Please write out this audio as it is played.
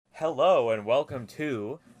Hello and welcome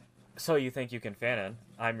to So You Think You Can Fanon.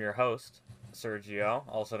 I'm your host, Sergio,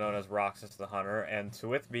 also known as Roxas the Hunter, and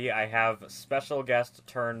with me I have special guest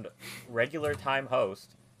turned regular time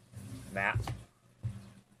host, Matt.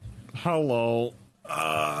 Hello.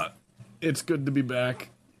 It's good to be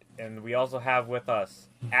back. And we also have with us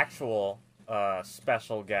actual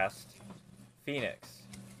special guest, Phoenix.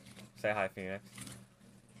 Say hi, Phoenix.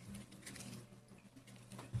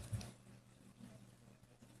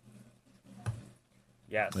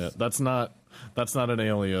 Yes. Yeah, that's not an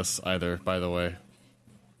alias either, by the way.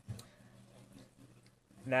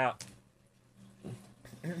 Now,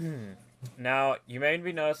 now you may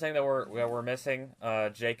be noticing that we're missing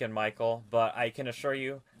Jake and Michael, but I can assure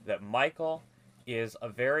you that Michael is a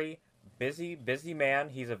very busy man.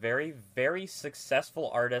 He's a very, very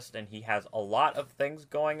successful artist, and he has a lot of things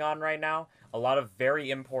going on right now. A lot of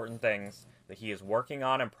very important things that he is working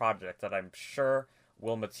on and projects that I'm sure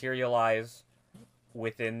will materialize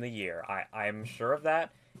within the year. I'm sure of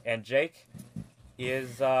that. And Jake is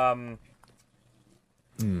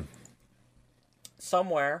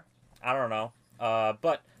somewhere. I don't know.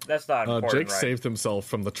 But that's not important. Jake right? saved himself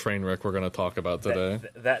from the train wreck we're going to talk about today.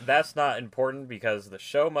 That's not important because the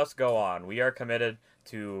show must go on. We are committed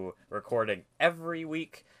to recording every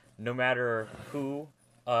week, no matter who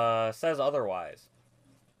says otherwise.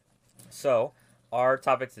 So, our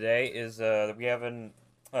topic today is we have an...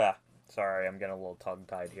 sorry, I'm getting a little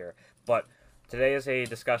tongue-tied here. But today is a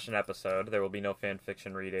discussion episode. There will be no fan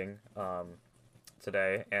fiction reading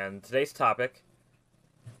today. And today's topic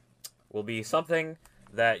will be something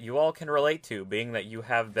that you all can relate to, being that you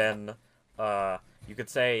have been, you could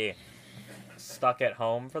say, stuck at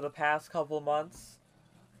home for the past couple of months.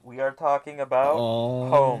 We are talking about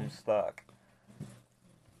Homestuck.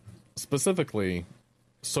 Specifically,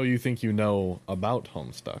 So You Think You Know About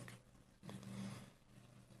Homestuck.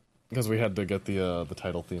 Because we had to get the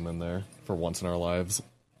title theme in there for once in our lives.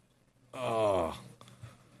 So,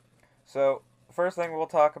 first thing we'll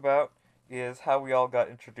talk about is how we all got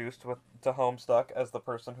introduced to Homestuck. As the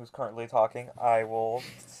person who's currently talking, I will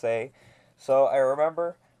say. So, I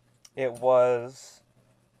remember it was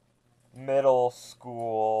middle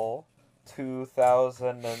school,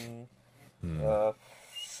 2000 and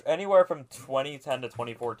anywhere from 2010 to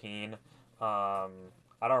 2014.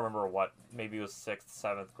 I don't remember what. Maybe it was 6th,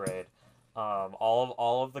 7th grade.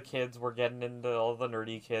 All of the kids were getting into, all of the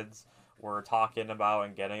nerdy kids were talking about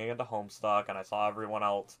and getting into Homestuck, and I saw everyone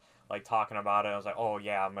else like talking about it. I was like, oh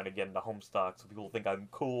yeah, I'm gonna get into Homestuck, so people think I'm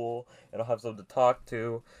cool and I'll have someone to talk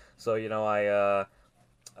to. So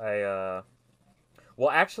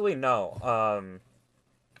well, actually no.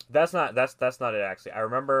 That's not it. Actually, I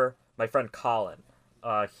remember my friend Colin.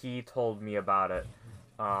 He told me about it.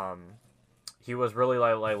 He was really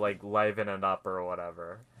like livening it up or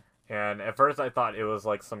whatever. And at first I thought it was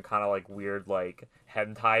like some kind of like weird like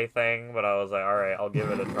hentai thing, but I was like, all right, I'll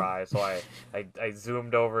give it a try. So I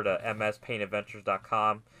zoomed over to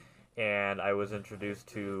mspaintadventures.com, and I was introduced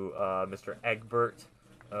to Mr. Egbert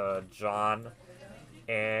John,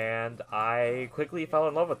 and I quickly fell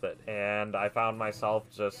in love with it. And I found myself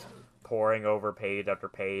just poring over page after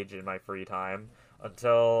page in my free time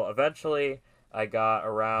until eventually I got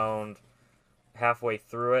around halfway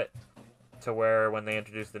through it to where when they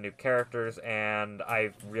introduced the new characters, and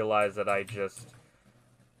I realized that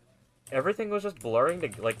everything was just blurring to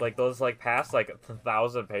like those like past like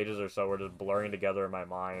 1,000 pages or so were just blurring together in my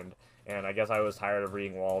mind. And I guess I was tired of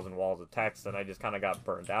reading walls and walls of text, and I just kind of got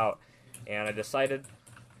burnt out. And I decided,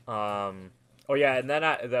 and then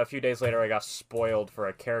a few days later I got spoiled for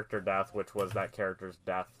a character death, which was that character's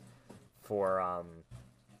death for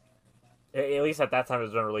at least at that time it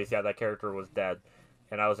was been released. Yeah, that character was dead.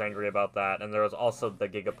 And I was angry about that. And there was also the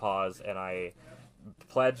Gigapause, and I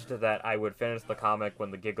pledged that I would finish the comic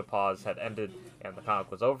when the Gigapause had ended and the comic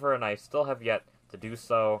was over, and I still have yet to do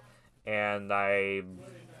so, and I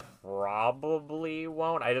probably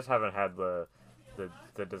won't. I just haven't had the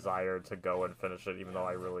desire to go and finish it, even though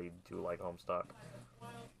I really do like Homestuck.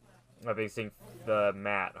 I've been seeing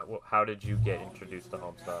Matt, how did you get introduced to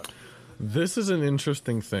Homestuck? This is an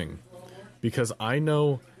interesting thing, because I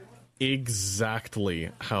know exactly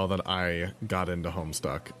how that I got into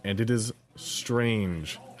Homestuck, and it is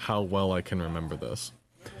strange how well I can remember this.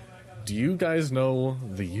 Do you guys know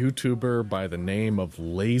the YouTuber by the name of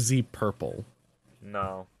Lazy Purple?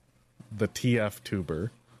 No. The TF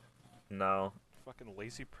tuber? No. Fucking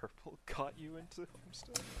Lazy Purple got you into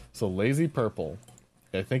Homestuck? So Lazy Purple,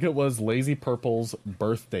 I think it was Lazy Purple's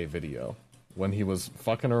birthday video when he was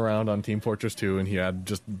fucking around on Team Fortress 2 and he had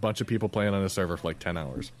just a bunch of people playing on his server for like 10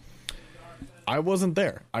 hours. I wasn't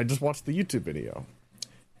there. I just watched the YouTube video.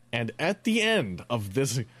 And at the end of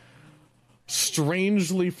this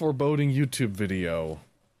strangely foreboding YouTube video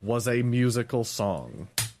was a musical song.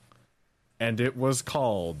 And it was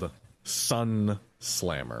called Sun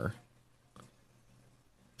Slammer.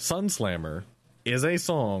 Sun Slammer is a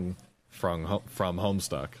song from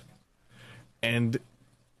Homestuck. And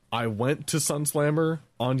I went to Sun Slammer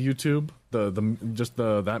on YouTube,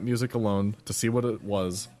 that music alone, to see what it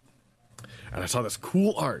was. And I saw this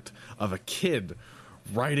cool art of a kid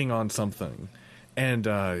writing on something. And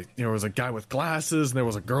there was a guy with glasses, and there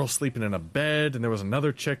was a girl sleeping in a bed, and there was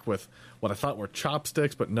another chick with what I thought were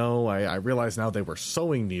chopsticks, but no, I realized now they were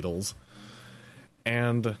sewing needles.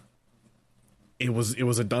 And it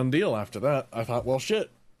was a done deal after that. I thought, well,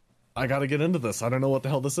 shit, I gotta get into this. I don't know what the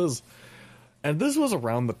hell this is. And this was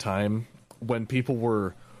around the time when people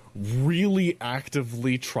were really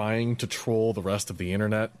actively trying to troll the rest of the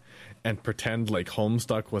internet and pretend like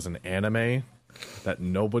Homestuck was an anime that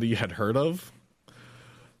nobody had heard of.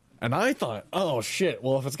 And I thought, oh shit,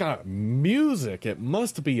 well, if it's got music, it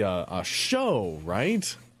must be a show,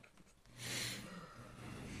 right?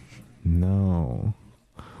 No,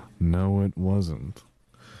 it wasn't.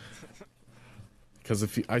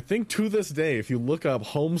 Because I think to this day, if you look up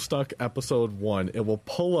Homestuck episode 1, it will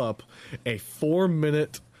pull up a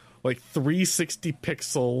 4-minute, like 360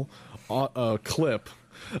 pixel clip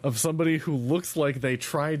of somebody who looks like they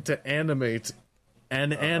tried to animate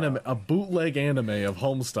a bootleg anime of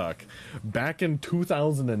Homestuck back in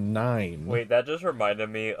 2009. Wait, that just reminded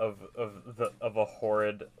me of a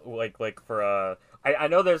horrid like for I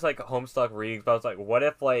know there's like Homestuck readings, but I was like, what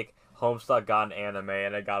if like Homestuck got an anime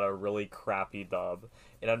and it got a really crappy dub?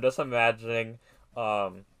 And I'm just imagining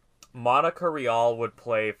Monica Rial would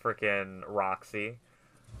play freaking Roxy.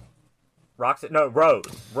 No, Rose.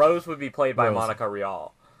 Rose would be played by Monica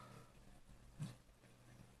Rial.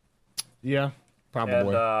 Yeah,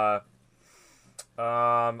 probably.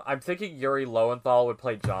 And I'm thinking Yuri Lowenthal would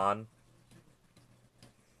play John.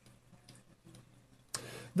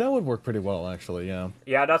 That would work pretty well, actually. Yeah.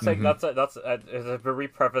 Yeah, that's like that's a very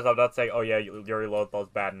preface. I'm not saying, oh yeah, Yuri Lowenthal is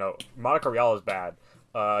bad. No, Monica Rial is bad.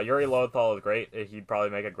 Yuri Lowenthal is great. He'd probably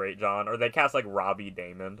make a great John. Or they cast like Robbie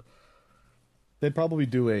Damon. They'd probably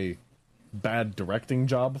do a bad directing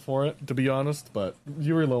job for it, to be honest. But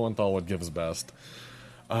Yuri Lowenthal would give his best.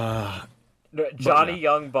 Johnny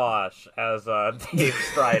Young Bosch as Dave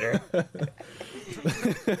Strider.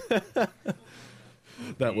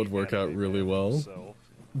 That would work out really well. Himself.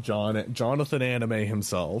 Jonathan Anime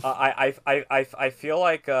himself. I feel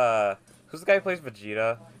like who's the guy who plays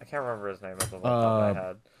Vegeta? I can't remember his name at the top of my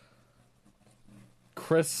head.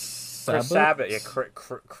 Chris Sabat. Yeah,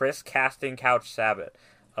 Chris Casting Couch Sabat.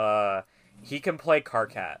 He can play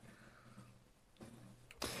Karkat.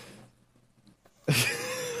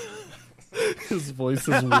 His voice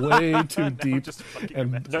is way too deep.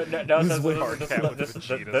 And this is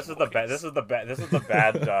the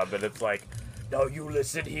bad dub, and it's like, no, you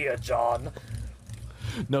listen here, John.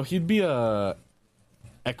 No, he'd be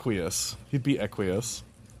Equius. He'd be Equius,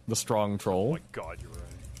 the strong troll. Oh my god, you're right.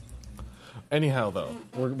 Anyhow, though,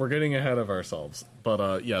 we're getting ahead of ourselves.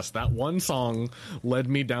 But yes, that one song led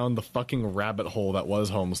me down the fucking rabbit hole that was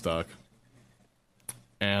Homestuck.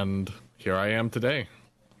 And here I am today.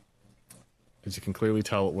 As you can clearly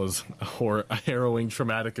tell, it was a harrowing,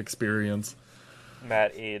 traumatic experience.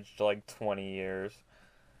 Matt aged like 20 years.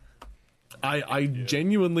 I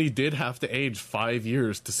genuinely did have to age 5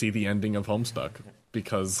 years to see the ending of Homestuck,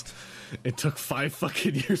 because it took 5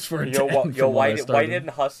 fucking years for it to end. Why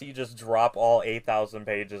didn't Hussey just drop all 8,000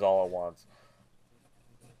 pages all at once?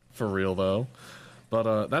 For real, though.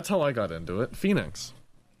 But that's how I got into it. Phoenix.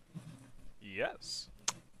 Yes.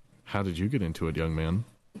 How did you get into it, young man?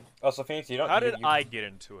 Oh, so Phoenix, you don't... How did I get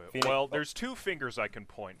into it? Phoenix, well, there's 2 fingers I can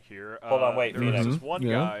point here. Hold on, wait, there was Phoenix. this one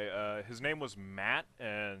guy, his name was Matt,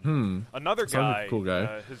 and another Sounds like guy, a cool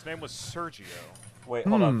guy. his name was Sergio. Wait,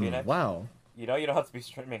 hold on, Phoenix. Wow. You know you don't have to be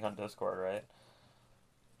streaming on Discord, right?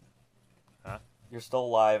 Huh? You're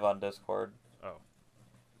still live on Discord. Oh.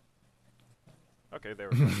 Okay, there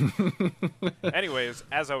we go. Anyways,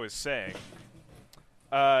 as I was saying,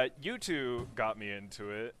 you two got me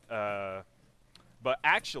into it, but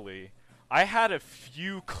actually, I had a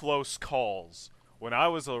few close calls when I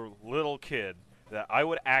was a little kid that I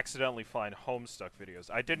would accidentally find Homestuck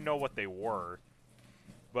videos. I didn't know what they were,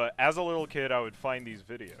 but as a little kid, I would find these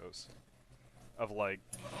videos of, like,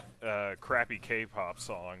 crappy K-pop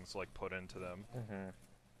songs, like, put into them.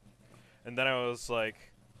 And then I was like,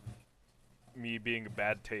 me being a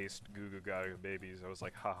bad taste Goo Goo Gaga Babies, I was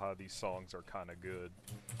like, haha, these songs are kind of good.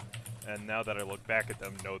 And now that I look back at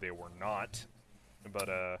them, no, they were not. But,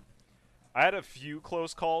 I had a few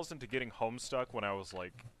close calls into getting Homestuck when I was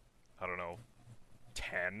like, I don't know,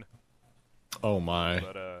 10. Oh my.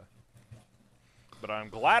 But I'm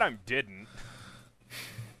glad I didn't.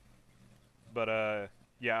 But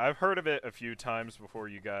yeah, I've heard of it a few times before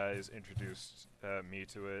you guys introduced me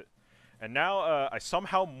to it, and now I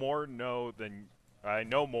somehow I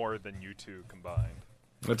know more than you two combined.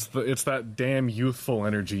 It's that damn youthful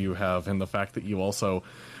energy you have, and the fact that you also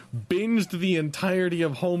binged the entirety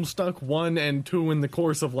of Homestuck 1 and 2 in the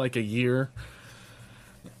course of like a year.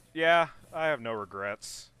 Yeah, I have no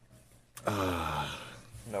regrets. No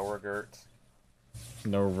regrets.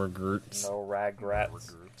 No regrets. No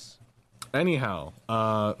regrets. Anyhow,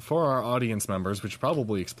 for our audience members, we should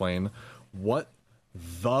probably explain what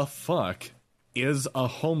the fuck is a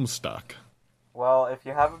Homestuck. Well, if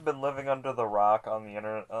you haven't been living under the rock on the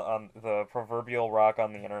internet, on the proverbial rock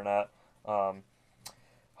on the internet,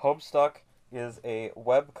 Homestuck is a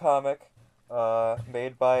webcomic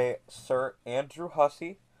made by Sir Andrew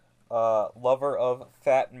Hussey, lover of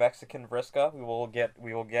fat Mexican Vriska. We will get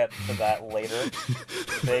to that later.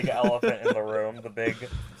 The big elephant in the room, the big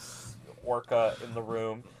orca in the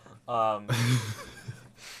room.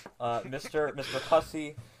 Mr.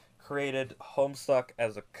 Hussey created Homestuck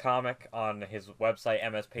as a comic on his website,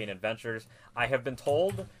 MS Paint Adventures. I have been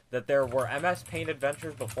told that there were MS Paint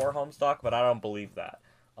Adventures before Homestuck, but I don't believe that.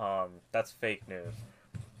 That's fake news.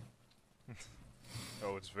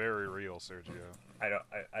 Oh, it's very real, Sergio. I don't.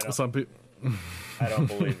 Some people. I don't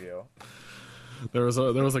believe you. There was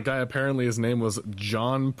a guy, apparently his name was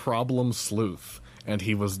John Problem Sleuth, and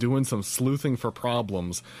he was doing some sleuthing for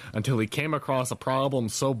problems until he came across a problem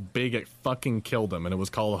so big it fucking killed him, and it was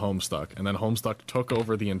called Homestuck. And then Homestuck took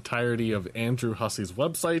over the entirety of Andrew Hussey's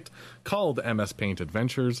website, called MS Paint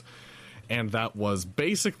Adventures, and that was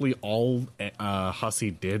basically all Hussey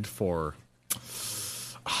did for,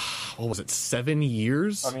 what was it, 7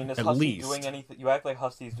 years? I mean, is at Hussey least doing anything? You act like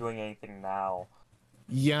Hussey's doing anything now.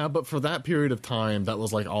 Yeah, but for that period of time, that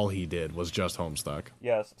was like all he did was just Homestuck.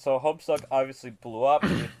 Yes, so Homestuck obviously blew up.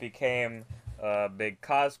 It became a big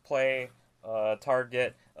cosplay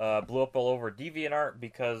target. Blew up all over DeviantArt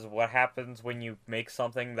because what happens when you make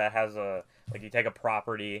something that has you take a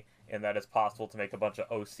property and that it's possible to make a bunch of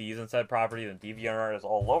OCs in said property, then DeviantArt is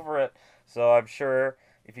all over it. So I'm sure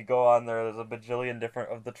if you go on there, there's a bajillion different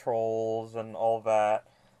of the trolls and all that.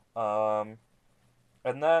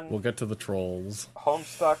 And then We'll get to the trolls.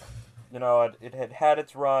 Homestuck, it had had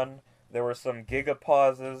its run. There were some giga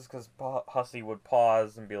pauses because Hussey would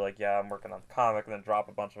pause and be like, "Yeah, I'm working on the comic," and then drop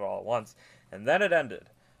a bunch of it all at once, and then it ended.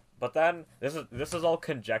 But then this is all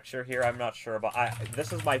conjecture here. I'm not sure, but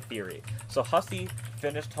this is my theory. So Hussey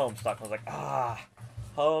finished Homestuck. I was like,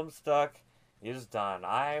 Homestuck is done.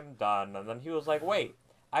 I'm done. And then he was like, "Wait,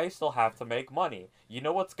 I still have to make money. You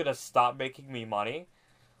know what's gonna stop making me money?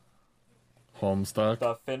 Homestuck.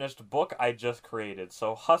 The finished book I just created."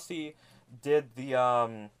 So Hussey did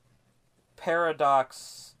the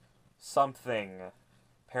Paradox something.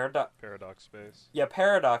 Paradox Space. Yeah,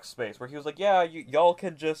 Paradox Space, where he was like, "Yeah, y'all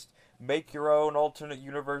can just make your own alternate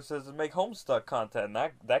universes and make Homestuck content."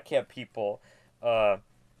 And that kept people,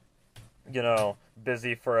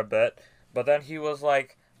 busy for a bit. But then he was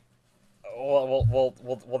like,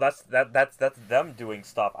 Well, that's them doing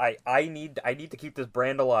stuff. I need to keep this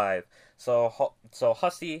brand alive. So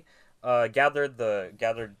Hussey gathered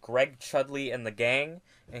Greg Chudley and the gang,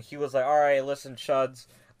 and he was like, "All right, listen, Chuds,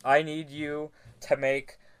 I need you to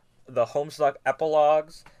make the Homestuck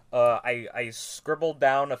epilogues. I scribbled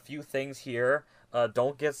down a few things here.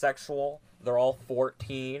 Don't get sexual. They're all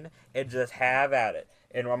 14, and just have at it."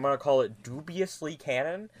 And I'm gonna call it dubiously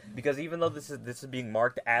canon because even though this is being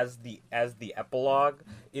marked as the epilogue,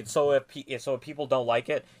 so if people don't like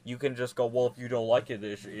it, you can just go, "Well, if you don't like it,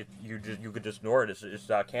 you could just ignore it. It's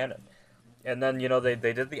not canon." And then they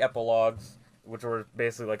did the epilogues, which were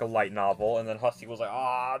basically like a light novel, and then Hussey was like,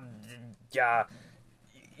 yeah,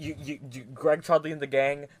 you Greg Chudley and the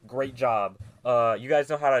gang, great job. You guys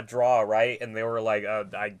know how to draw, right?" And they were like,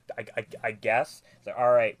 I guess." It's like,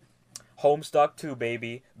 "All right. Homestuck 2,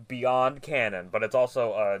 baby, beyond canon," but it's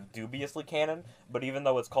also dubiously canon. But even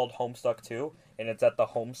though it's called Homestuck 2, and it's at the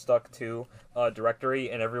Homestuck 2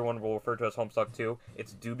 directory, and everyone will refer to it as Homestuck 2,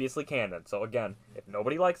 it's dubiously canon. So again, if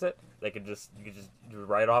nobody likes it, you could just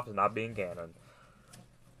write it off as not being canon.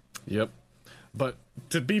 Yep. But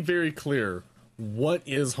to be very clear, what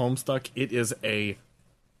is Homestuck? It is a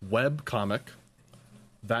web comic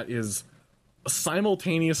that is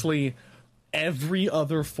simultaneously every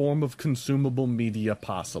other form of consumable media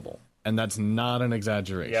possible. And that's not an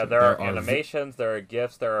exaggeration. Yeah, there are animations, there are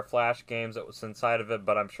GIFs, there are Flash games that was inside of it,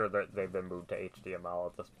 but I'm sure they've been moved to HTML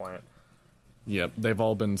at this point. Yep, they've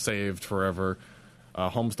all been saved forever.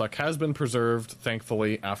 Homestuck has been preserved,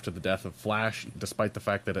 thankfully, after the death of Flash, despite the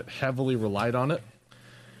fact that it heavily relied on it.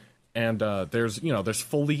 And there's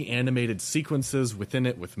fully animated sequences within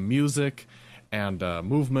it with music and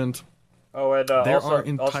movement. Oh, and There also, are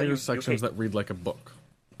entire you sections can, that read like a book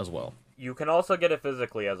as well. you can also get it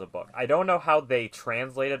physically as a book. I don't know how they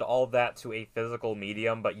translated all of that to a physical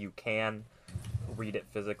medium, but you can read it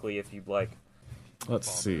physically if you'd like. Let's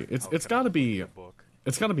see. How It's can got to I be read a book?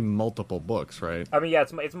 it's got to be multiple books, right? I mean, yeah,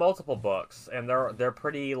 it's multiple books, and they're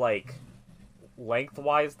pretty like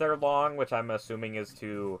lengthwise they're long, which I'm assuming is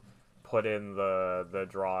to put in the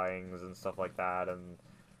drawings and stuff like that, and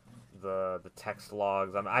the text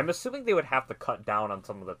logs. I'm assuming they would have to cut down on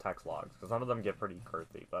some of the text logs because some of them get pretty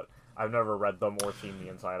girthy, but I've never read them or seen the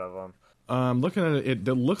inside of them. Looking at it,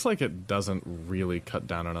 it looks like it doesn't really cut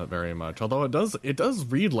down on it very much. Although it does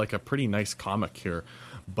read like a pretty nice comic here.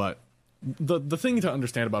 But the thing to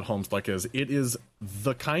understand about Homestuck is it is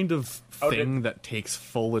the kind of thing that takes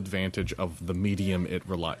full advantage of the medium it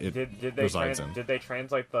resides in. Did they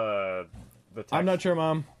translate the text? I'm not sure,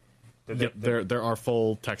 Mom. Did There are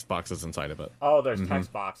full text boxes inside of it. Oh, there's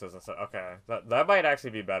text boxes and stuff. Okay, that might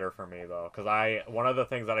actually be better for me though, because one of the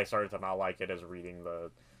things that I started to not like it is reading the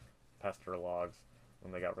pester logs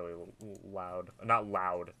when they got really loud. Not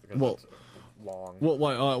loud because it's long.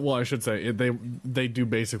 Well, I should say they do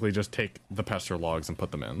basically just take the pester logs and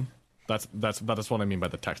put them in. That's what I mean by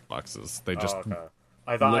the text boxes. They just okay.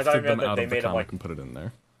 I thought lifted you meant them that out they of the made them comic like and put it in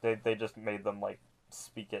there. they just made them like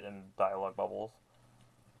speak it in dialogue bubbles.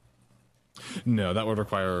 No, that would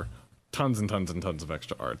require tons and tons and tons of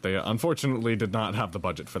extra art. They unfortunately did not have the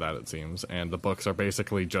budget for that, it seems, and the books are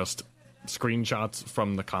basically just screenshots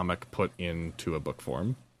from the comic put into a book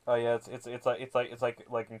form. Oh yeah, it's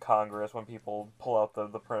like in Congress when people pull out the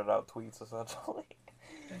printed out tweets essentially.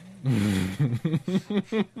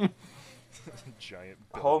 Giant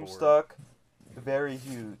billboard. Homestuck, very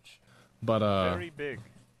huge. But Very big.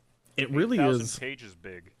 it really 8,000 is. pages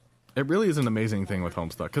big. It really is an amazing thing with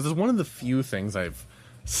Homestuck because it's one of the few things I've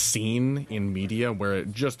seen in media where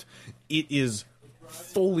it is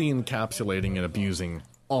fully encapsulating and abusing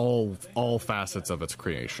all facets of its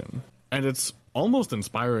creation, and it's almost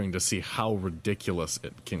inspiring to see how ridiculous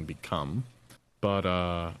it can become.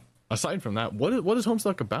 But aside from that, what is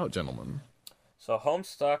Homestuck about, gentlemen? So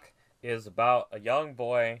Homestuck is about a young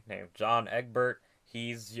boy named John Egbert.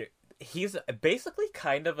 He's basically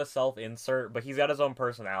kind of a self-insert, but he's got his own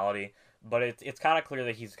personality. But it's kind of clear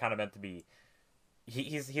that he's kind of meant to be.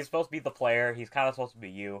 He's supposed to be the player. He's kind of supposed to be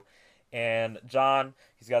you. And John,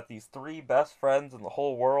 he's got these 3 best friends in the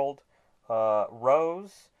whole world.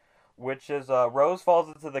 Rose, which is Rose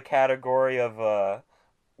falls into the category of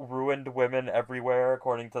ruined women everywhere,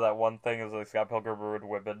 according to that one thing. Is like Scott Pilgrim ruined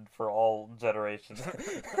women for all generations.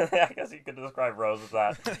 I guess you could describe Rose as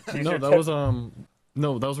that.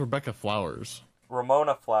 No, that was Rebecca Flowers.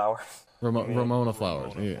 Ramona Flowers. Ramona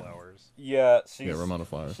Flowers. Ramona Yeah. Flowers. Yeah, Ramona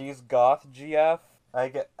Flowers. She's goth GF. I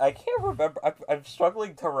can't remember. I'm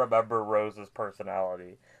struggling to remember Rose's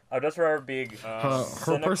personality. I just remember being Her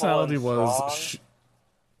cynical personality and was.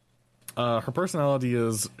 strong. Her personality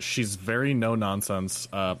is she's very no nonsense,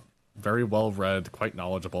 very well read, quite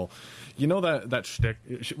knowledgeable. You know that shtick.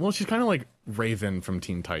 She's kind of like Raven from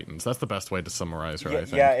Teen Titans. That's the best way to summarize her. I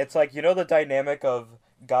think. Yeah, it's like, you know, the dynamic of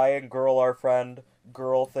guy and girl are friend.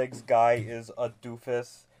 Girl thinks guy is a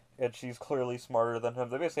doofus, and she's clearly smarter than him.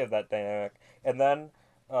 They basically have that dynamic. And then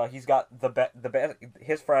he's got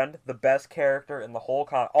his friend, the best character in the whole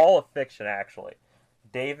all of fiction actually,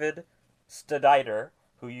 David Stiditer,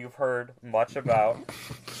 who you've heard much about.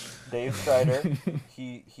 Dave Strider.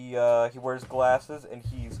 He wears glasses and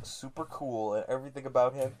he's super cool, and everything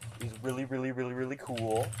about him is really, really, really, really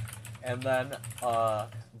cool. And then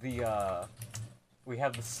we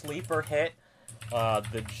have the sleeper hit,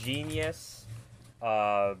 the genius,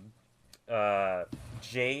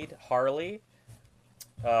 Jade Harley.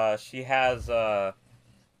 She has a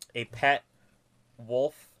pet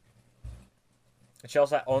wolf. She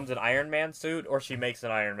also owns an Iron Man suit, or she makes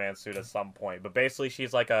an Iron Man suit at some point. But basically,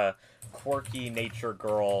 she's like a quirky nature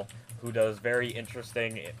girl who does very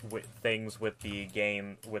interesting things with the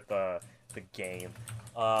game, the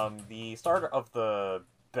starter of the...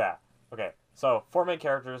 Okay, so 4 main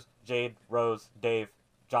characters, Jade, Rose, Dave,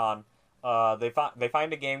 John. They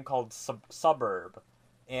find a game called Suburb.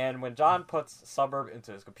 And when John puts Suburb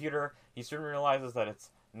into his computer, he soon realizes that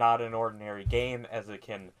it's not an ordinary game, as it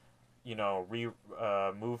can...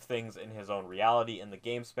 move things in his own reality in the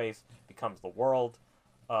game space, becomes the world.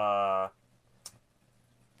 John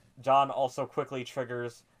also quickly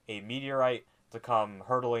triggers a meteorite to come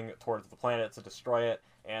hurtling towards the planet to destroy it,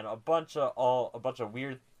 and a bunch of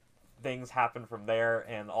weird things happen from there,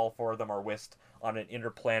 and all four of them are whisked on an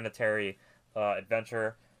interplanetary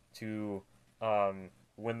adventure to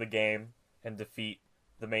win the game and defeat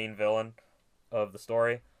the main villain of the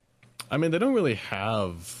story. I mean, they don't really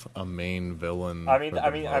have a main villain.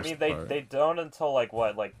 They don't until like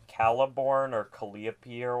Caliborn or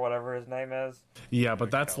Calliope or whatever his name is. Yeah,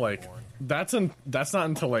 but that's that's not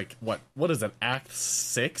until like what is it, Act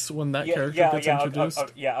 6 when that character gets introduced.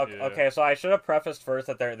 Okay. So I should have prefaced first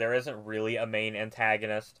that there isn't really a main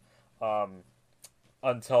antagonist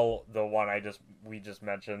until the one we just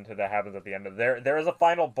mentioned that happens at the end of there is a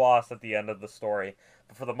final boss at the end of the story,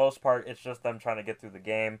 but for the most part it's just them trying to get through the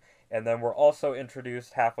game. And then we're also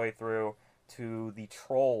introduced halfway through to the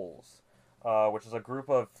Trolls, which is a group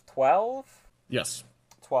of 12? Yes.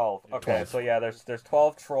 12. Okay, 12. So yeah, there's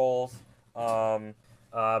 12 trolls. Sorry.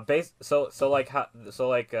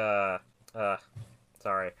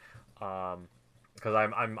 Because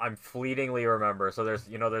I'm fleetingly remember. So there's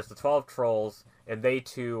the 12 trolls, and they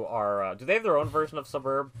too are. Do they have their own version of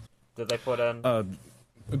Suburb? Did they put in?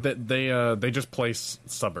 They just place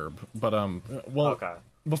Suburb, but Okay.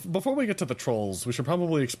 Before we get to the trolls, we should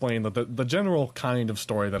probably explain that the general kind of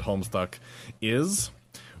story that Homestuck is,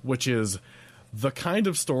 which is the kind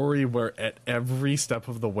of story where at every step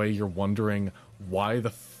of the way you're wondering why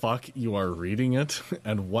the fuck you are reading it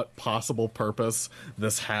and what possible purpose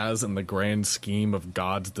this has in the grand scheme of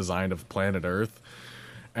God's design of planet Earth.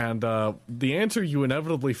 And the answer you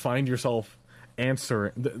inevitably find yourself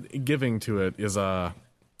giving to it is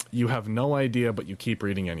you have no idea, but you keep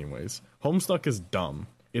reading anyways. Homestuck is dumb.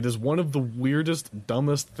 It is one of the weirdest,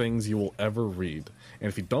 dumbest things you will ever read. And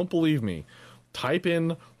if you don't believe me, type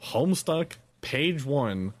in Homestuck page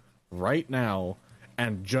 1 right now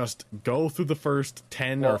and just go through the first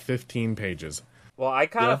 10 or 15 pages. Well, I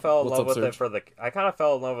kind of fell in love with Serge? it I kind of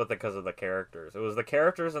fell in love with it because of the characters. It was the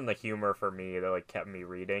characters and the humor for me that kept me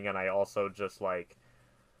reading, and I also just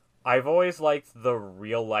I've always liked the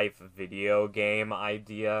real life video game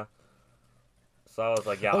idea. So I was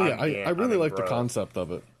like, yeah, I really like the concept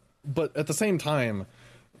of it. But at the same time,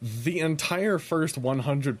 the entire first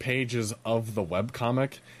 100 pages of the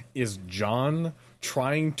webcomic is John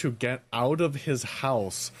trying to get out of his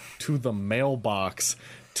house to the mailbox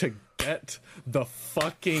to get the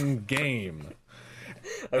fucking game.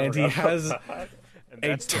 And he has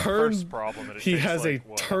a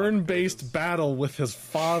turn-based battle with his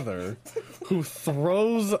father, who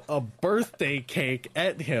throws a birthday cake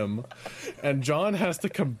at him, and John has to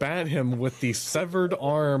combat him with the severed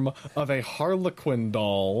arm of a Harlequin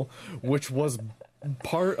doll, which was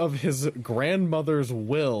part of his grandmother's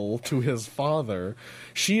will to his father.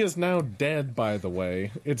 She is now dead, by the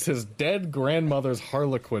way. It's his dead grandmother's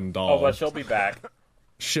Harlequin doll. Oh, but she'll be back.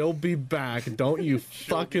 She'll be back. Don't you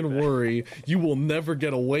fucking worry. You will never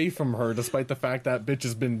get away from her, despite the fact that bitch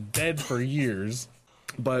has been dead for years.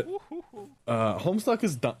 But Homestuck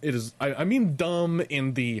is dumb. I mean dumb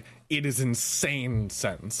in the it is insane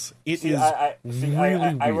sense. It is really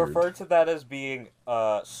weird. I refer to that as being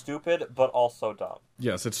stupid, but also dumb.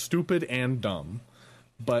 Yes, it's stupid and dumb.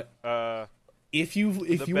 But if you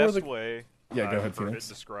the are best way go ahead, for it Phoenix.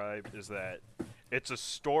 described is that it's a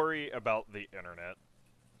story about the internet.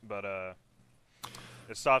 But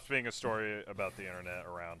it stops being a story about the internet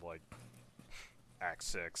around Act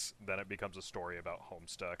 6. Then it becomes a story about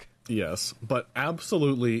Homestuck. Yes, but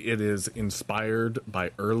absolutely it is inspired by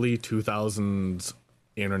early 2000s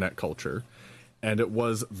internet culture. And it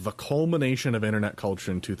was the culmination of internet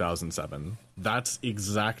culture in 2007. That's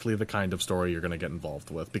exactly the kind of story you're going to get involved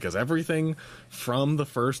with, because everything from the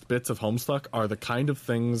first bits of Homestuck are the kind of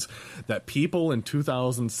things that people in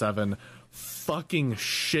 2007 fucking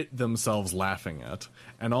shit themselves laughing at.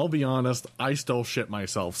 And I'll be honest, I still shit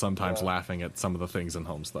myself sometimes laughing at some of the things in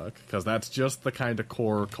Homestuck, because that's just the kind of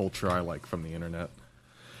core culture I like from the internet.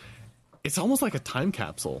 It's almost like a time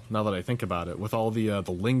capsule, now that I think about it, with all the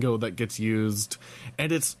lingo that gets used.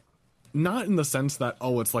 And it's not in the sense that,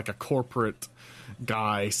 it's like a corporate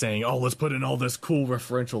guy saying, let's put in all this cool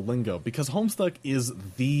referential lingo, because Homestuck is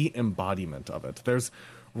the embodiment of it. There's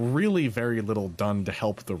really very little done to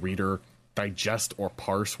help the reader digest or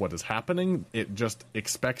parse what is happening. It just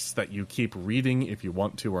expects that you keep reading if you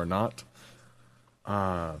want to or not.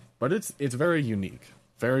 But it's very unique.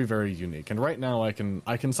 Very, very unique. And right now I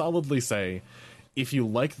can solidly say, if you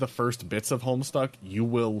like the first bits of Homestuck, you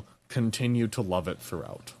will continue to love it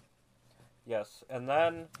throughout. Yes, and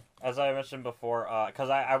then, as I mentioned before, because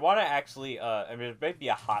I want to actually, it may be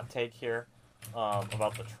a hot take here,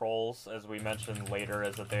 about the trolls, as we mentioned later,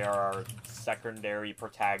 is that they are our secondary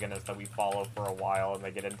protagonists that we follow for a while, and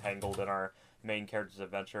they get entangled in our main character's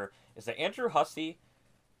adventure, is that Andrew Hussey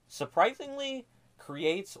surprisingly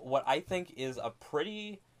creates what I think is a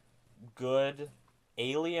pretty good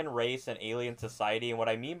alien race and alien society. And what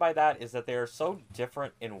I mean by that is that they are so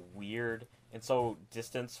different and weird and so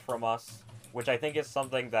distant from us, which I think is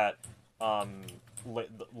something that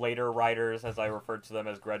later writers, as I referred to them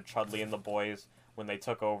as Greg Chudley and the boys, when they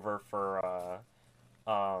took over for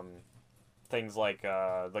things like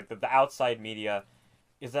the outside media,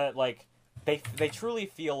 is that like they truly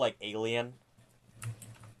feel like alien.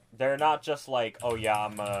 They're not just like, oh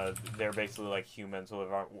yeah, they're basically like humans who live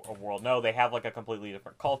in a world. No, they have like a completely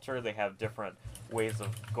different culture. They have different ways of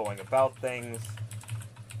going about things,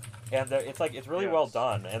 and it's really well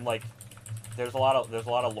done. And like, there's a lot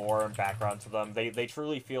of lore and background to them. They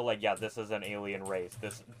truly feel like, yeah, this is an alien race.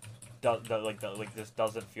 This this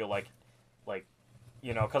doesn't feel like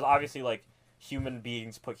because obviously like human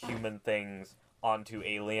beings put human things onto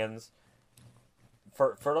aliens.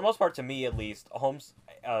 For the most part, to me at least,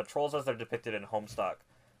 trolls as they're depicted in Homestuck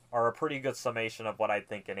are a pretty good summation of what I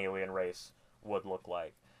think an alien race would look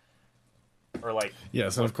like. Or like...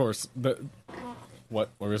 Yes, and of course, what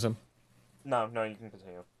was it? No, you can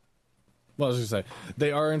continue. Well, I was going to say,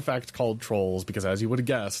 they are in fact called trolls because, as you would have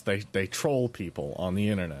guessed, they troll people on the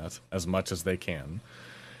internet as much as they can.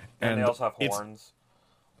 And they also have horns.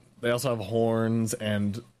 They also have horns,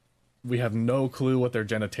 and we have no clue what their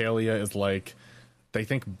genitalia is like. They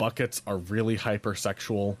think buckets are really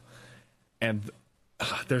hypersexual, and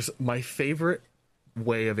there's my favorite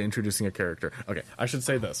way of introducing a character. Okay, I should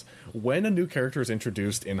say this. When a new character is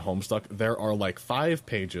introduced in Homestuck, there are like 5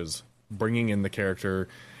 pages bringing in the character.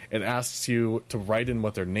 It asks you to write in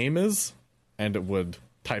what their name is, and it would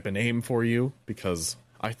type a name for you, because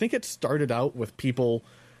I think it started out with people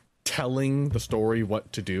telling the story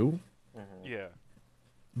what to do. Mm-hmm. Yeah.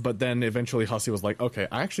 But then eventually Hussey was like, okay,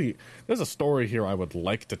 there's a story here I would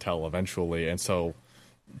like to tell eventually, and so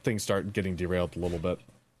things start getting derailed a little bit.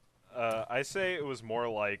 I say it was more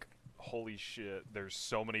like, holy shit, there's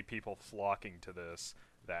so many people flocking to this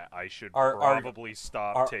that I should probably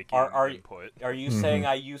stop taking input. Are you saying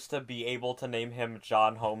I used to be able to name him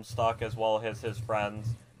John Homestuck as well as his friends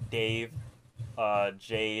Dave,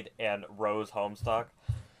 Jade, and Rose Homestuck?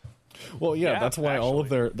 Well, yeah, that's why all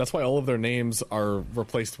of their names are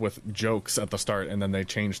replaced with jokes at the start, and then they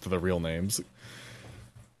change to the real names.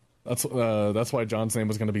 That's why John's name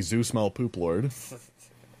was going to be Zoo Smell Poop Lord.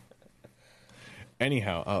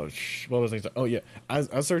 Anyhow, what was I saying? Oh yeah, as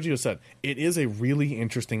Sergio said, it is a really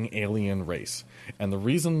interesting alien race, and the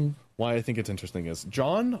reason why I think it's interesting is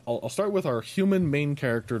John. I'll start with our human main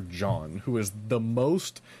character, John, who is the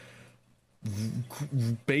most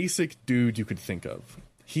basic dude you could think of.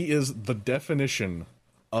 He is the definition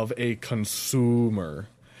of a consumer.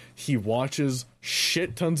 He watches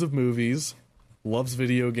shit tons of movies, loves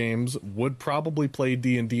video games, would probably play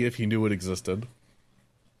D&D if he knew it existed.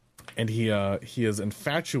 And he is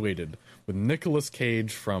infatuated with Nicolas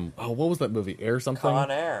Cage from, what was that movie? Air something? Con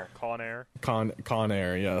Air. Con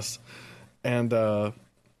Air, yes. And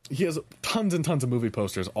he has tons and tons of movie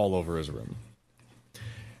posters all over his room.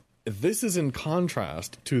 This is in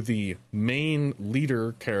contrast to the main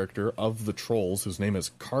leader character of the trolls, whose name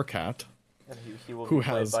is Karkat. And he will be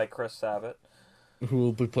played by Chris Sabat. Who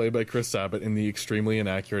will be played by Chris Sabat in the extremely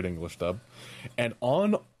inaccurate English dub. And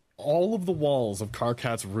on all of the walls of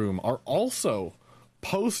Karkat's room are also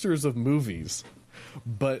posters of movies.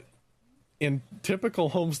 But in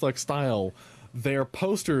typical Homestuck style, they're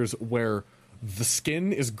posters where the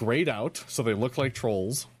skin is grayed out, so they look like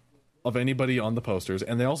trolls, of anybody on the posters,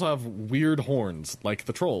 and they also have weird horns like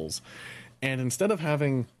the trolls. And instead of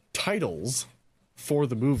having titles for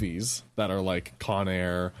the movies that are like Con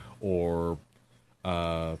Air or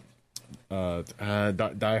Die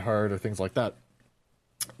Hard or things like that,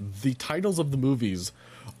 the titles of the movies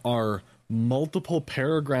are multiple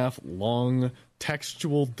paragraph long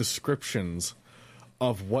textual descriptions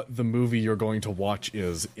of what the movie you're going to watch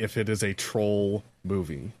is, if it is a troll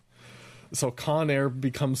movie. So Con Air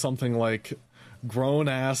becomes something like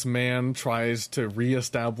grown-ass man tries to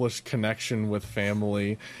reestablish connection with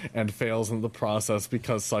family and fails in the process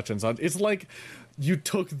because such and such. It's like you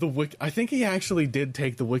took I think he actually did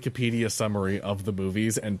take the Wikipedia summary of the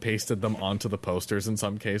movies and pasted them onto the posters in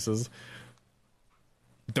some cases.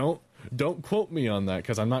 Don't quote me on that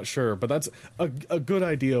because I'm not sure, but that's a good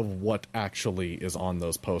idea of what actually is on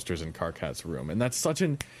those posters in Karkat's room. And that's such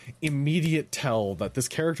an immediate tell that this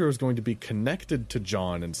character is going to be connected to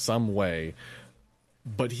John in some way,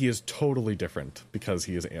 but he is totally different because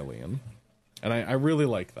he is alien. And I really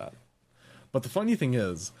like that. But the funny thing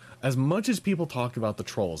is, as much as people talk about the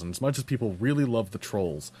trolls, and as much as people really love the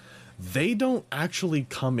trolls, they don't actually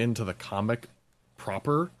come into the comic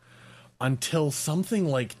proper until something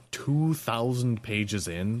like 2,000 pages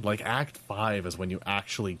in. Like, Act 5 is when you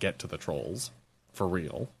actually get to the trolls. For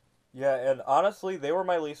real. Yeah, and honestly, they were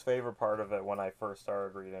my least favorite part of it when I first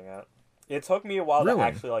started reading it. It took me a while Really? to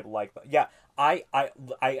actually like them. Yeah, I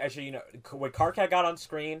actually, you know, when Karkat got on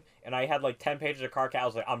screen and I had like 10 pages of Karkat, I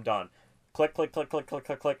was like, I'm done. Click, click, click, click, click,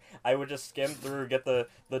 click, click. I would just skim through, get the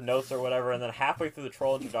notes or whatever, and then halfway through the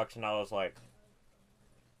troll introduction, I was like,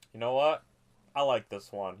 you know what? I like this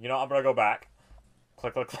one. You know, I'm gonna go back.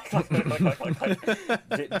 Click, click, click, click, click, click, click, click,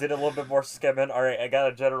 click. Did a little bit more skimming. All right, I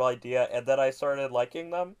got a general idea, and then I started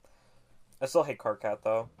liking them. I still hate Karkat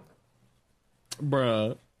though.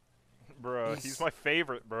 Bruh. Bro, he's my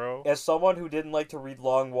favorite, bro. As someone who didn't like to read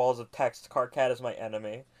long walls of text, Karkat is my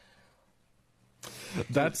enemy.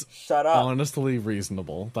 That's Shut up. honestly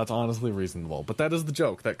reasonable. That's honestly reasonable. But that is the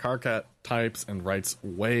joke, that Karkat types and writes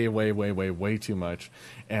way, way, way, way, way too much.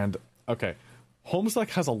 And, okay, Homestuck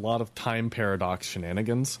has a lot of time paradox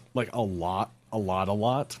shenanigans. Like, a lot.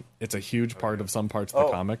 It's a huge part of some parts of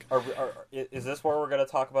the comic. Is this where we're going to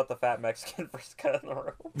talk about the fat Mexican first guy in the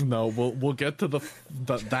room? No, we'll get to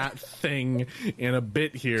that thing in a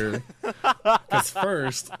bit here. Because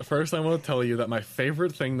first I want to tell you that my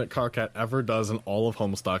favorite thing that Karkat ever does in all of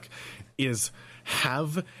Homestuck is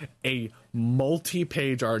have a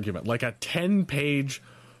multi-page argument, like a 10-page,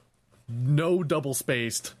 no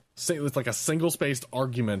double-spaced, it's like a single-spaced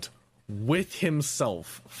argument with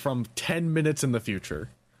himself from 10 minutes in the future.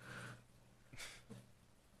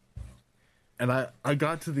 And I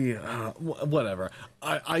got to the whatever.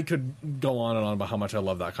 I could go on and on about how much I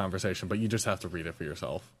love that conversation, but you just have to read it for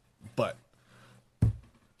yourself. But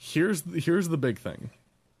here's the big thing.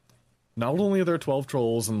 Not only are there 12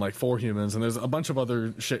 trolls and like 4 humans, and there's a bunch of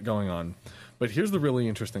other shit going on, but here's the really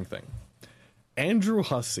interesting thing. Andrew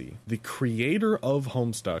Hussie, the creator of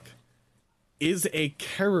Homestuck, is a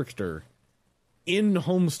character in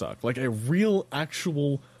Homestuck, like a real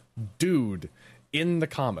actual dude in the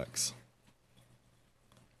comics.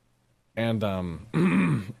 And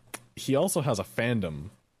he also has a fandom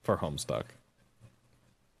for Homestuck.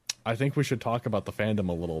 I think we should talk about the fandom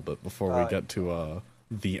a little bit before we get to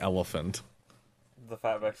the elephant. The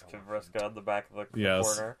fat Mexican first guy in the back of the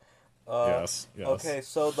Yes. corner. Yes. Okay,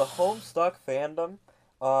 so the Homestuck fandom.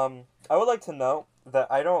 I would like to note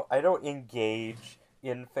that I don't engage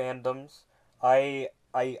in fandoms. I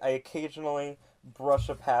occasionally brush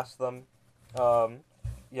past them,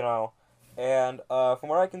 you know, and from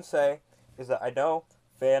what I can say is that I know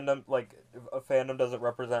fandom, like, a fandom doesn't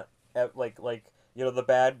represent like you know, the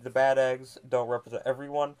bad eggs don't represent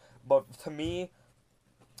everyone, but to me,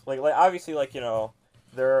 like obviously, like, you know,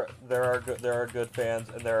 there are good fans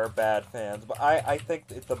and there are bad fans, but I think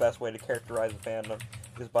it's the best way to characterize a fandom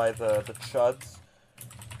is by the chuds.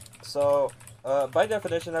 So by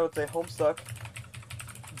definition, I would say Homestuck.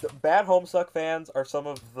 The bad Homestuck fans are some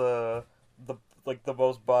of the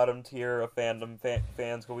most bottom tier of fandom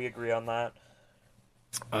fans. Can we agree on that?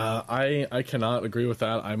 I cannot agree with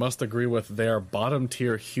that. I must agree with their bottom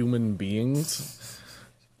tier human beings.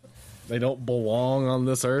 They don't belong on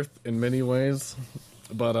this earth in many ways.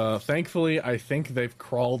 But thankfully, I think they've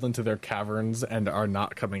crawled into their caverns and are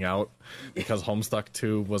not coming out, because Homestuck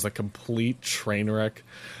 2 was a complete train wreck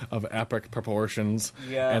of epic proportions.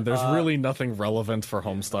 Yeah, and there's really nothing relevant for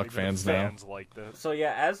Homestuck fans now. Fans like this. So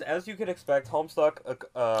yeah, as you could expect,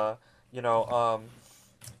 Homestuck, you know,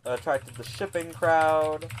 attracted the shipping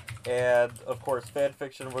crowd, and of course, fan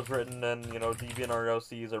fiction was written, and you know, DeviantArt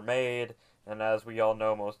OCs are made, and as we all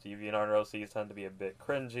know, most DeviantArt OCs tend to be a bit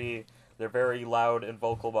cringy. They're very loud and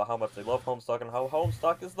vocal about how much they love Homestuck and how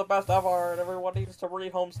Homestuck is the best ever, and everyone needs to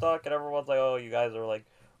read Homestuck, and everyone's like, "Oh, you guys are like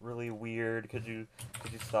really weird. Could you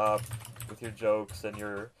stop with your jokes and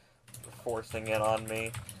your forcing it on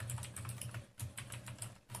me?"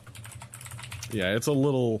 Yeah, it's a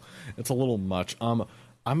little much. I'm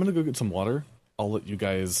gonna go get some water. I'll let you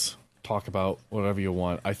guys talk about whatever you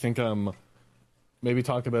want. I think maybe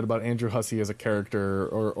talk a bit about Andrew Hussie as a character,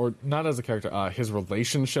 or not as a character, his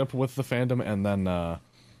relationship with the fandom, and then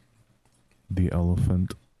the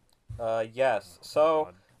elephant. Yes.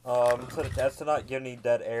 So, as to not give any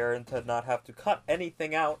dead air and to not have to cut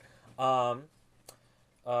anything out,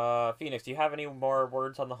 Phoenix, do you have any more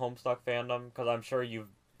words on the Homestuck fandom? Because I'm sure you've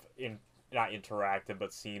not interacted,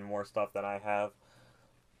 but seen more stuff than I have.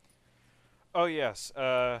 Oh yes.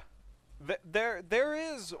 There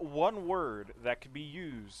is one word that could be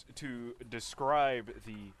used to describe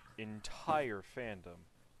the entire fandom.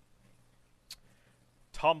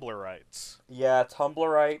 Tumblrites. Yeah,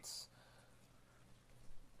 Tumblrites.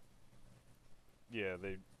 Yeah,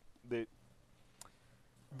 they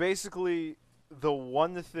basically the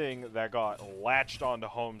one thing that got latched onto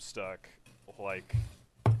Homestuck, like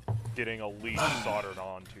getting a leash soldered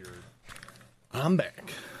onto your I'm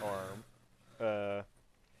back. arm,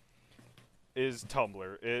 is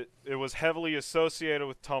Tumblr. It was heavily associated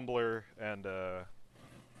with Tumblr, and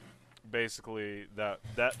basically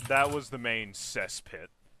that was the main cesspit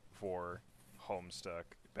for Homestuck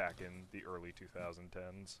back in the early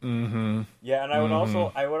 2010s. Mm-hmm. Yeah, and I would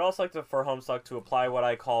also like to for Homestuck to apply what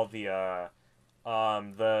I call the I'll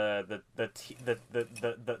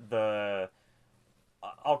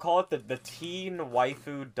call it the teen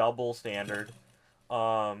waifu double standard.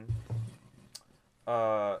 So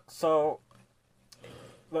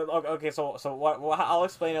okay, so what I'll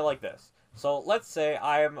explain it like this. So let's say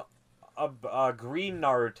I'm a green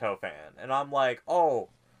Naruto fan, and I'm like, oh,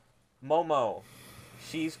 Momo,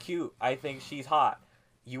 she's cute. I think she's hot.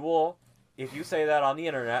 You will, if you say that on the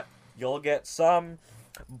internet, you'll get some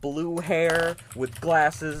blue hair with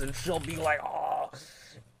glasses, and she'll be like, oh,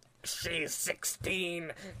 she's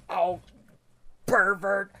 16. Oh,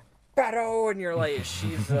 pervert, pedo, and you're like,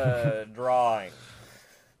 she's drawing.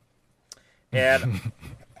 And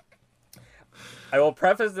I will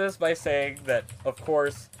preface this by saying that, of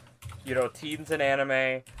course, teens in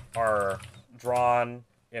anime are drawn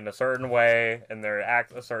in a certain way, and they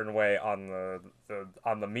act a certain way on the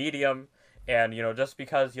medium. And just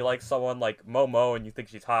because you like someone like Momo and you think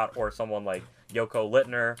she's hot, or someone like Yoko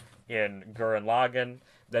Littner in Gurren Lagann,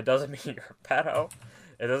 that doesn't mean you're a pedo.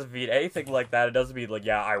 It doesn't mean anything like that. It doesn't mean like,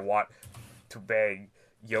 yeah, I want to bang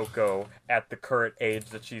Yoko at the current age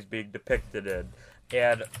that she's being depicted in.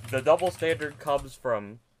 And the double standard comes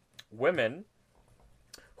from women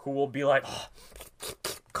who will be like, oh,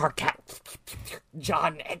 Karkat,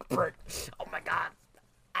 John Egbert, oh my god,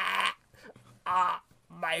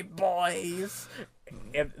 my boys.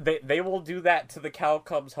 And they will do that to the cow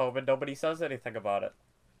comes home, and nobody says anything about it.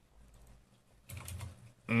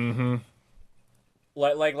 Mm-hmm.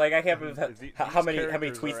 Like I can't believe how many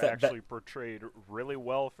tweets are that actually portrayed really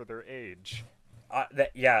well for their age.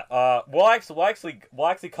 We'll actually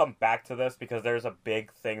come back to this, because there's a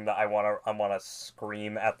big thing that I wanna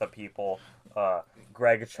scream at the people,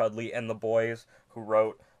 Greg Chudley and the boys who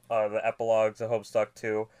wrote the epilogues of Homestuck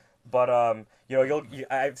 2. But I've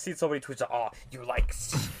seen so many tweets. Oh, you like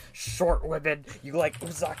short women? You like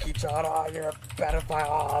Uzaki-chan? Oh, you're a pedophile.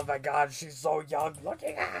 Oh my god, she's so young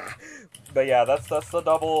looking. But yeah, that's the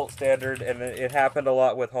double standard, and it happened a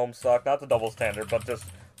lot with Homestuck. Not the double standard, but just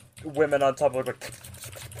women on Tumblr like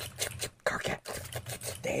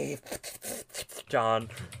Karkat, Dave, John.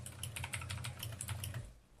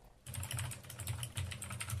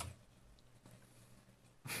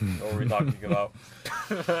 What were we talking about?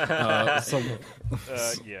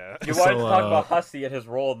 Yeah. You wanted to talk about Hussey and his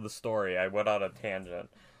role in the story. I went on a tangent.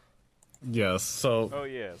 Yes. So. Oh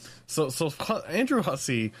yes. So Andrew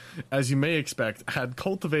Hussey, as you may expect, had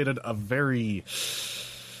cultivated a very,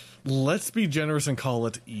 let's be generous and call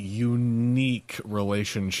it, unique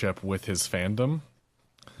relationship with his fandom.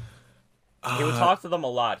 He would talk to them a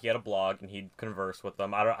lot. He had a blog, and he'd converse with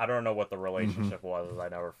them. I don't know what the relationship was. I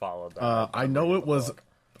never followed that. I know it was.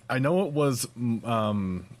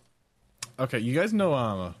 Okay, you guys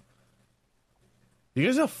know. You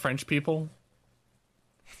guys know French people?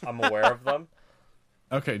 I'm aware of them.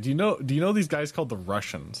 Okay, do you know these guys called the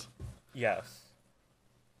Russians? Yes.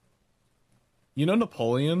 You know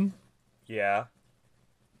Napoleon? Yeah.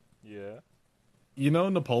 Yeah. You know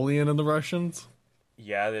Napoleon and the Russians?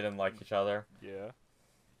 Yeah, they didn't like each other. Yeah.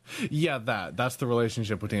 Yeah, that's the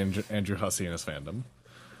relationship between Andrew Hussey and his fandom.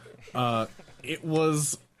 It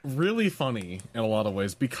was really funny in a lot of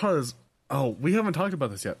ways because, we haven't talked about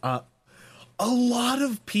this yet. A lot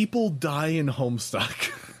of people die in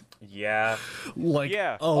Homestuck. Yeah.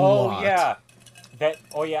 Yeah. A lot. Yeah. That's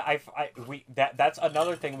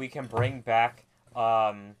another thing we can bring back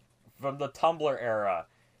from the Tumblr era.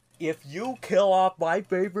 If you kill off my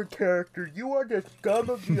favorite character, you are the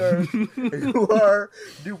scum of the earth. You are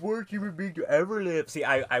the worst human being to ever live. See,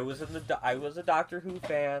 I was a Doctor Who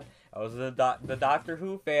fan. I was in the Doctor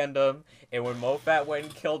Who fandom, and when Moffat went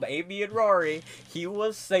and killed Amy and Rory, he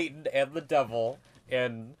was Satan and the devil,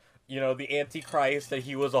 and the Antichrist. And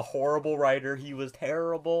he was a horrible writer. He was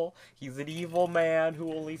terrible. He's an evil man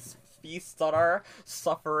who only feasts on our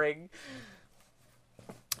suffering.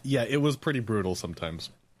 Yeah, it was pretty brutal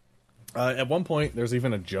sometimes. At one point, there's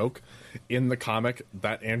even a joke in the comic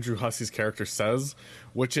that Andrew Hussey's character says,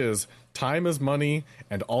 which is, time is money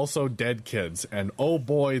and also dead kids. And oh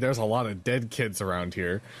boy, there's a lot of dead kids around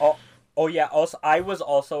here. Oh yeah, also, I was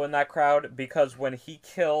also in that crowd because when he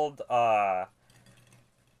killed, Oh,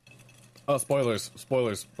 spoilers,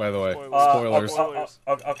 by the way. Spoilers. Spoilers.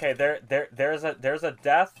 Okay, there's a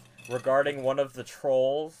death regarding one of the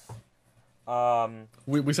trolls.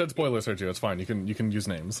 We said spoilers, Sergio, it's fine, you can use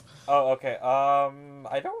names. Oh, okay,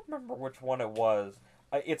 I don't remember which one it was.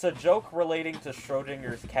 It's a joke relating to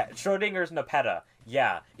Schrodinger's cat. Schrodinger's Nepeta.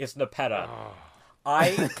 Yeah, it's Nepeta.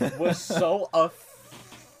 I was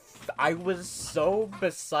so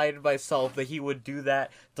beside myself that he would do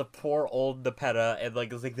that to poor old Nepeta, and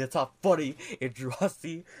like it's like, that's not funny, Andrew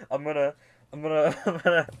Hussey. I'm gonna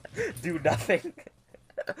do nothing,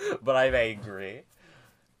 but I'm angry.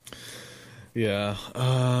 Yeah.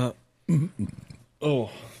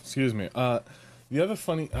 Oh, excuse me. The other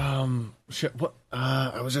funny shit. What?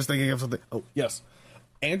 I was just thinking of something. Oh, yes.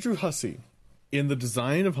 Andrew Hussey, in the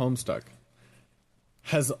design of Homestuck,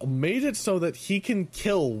 has made it so that he can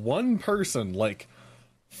kill one person like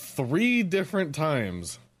 3 different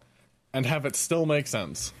times and have it still make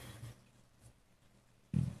sense.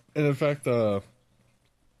 And in fact,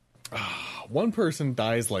 one person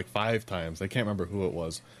dies like 5 times. I can't remember who it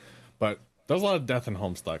was, but there's a lot of death in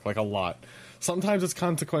Homestuck, like a lot. Sometimes it's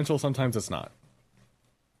consequential, sometimes it's not.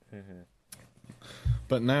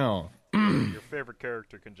 But now, your favorite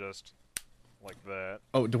character can just like that.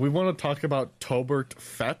 Oh, do we want to talk about Tobert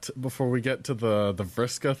Fett before we get to the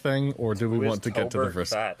Vriska thing, or do we want to get to the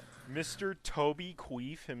Vriska? Mr. Toby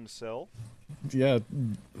Queef himself? Yeah,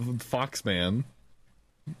 Foxman.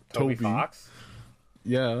 Toby Fox?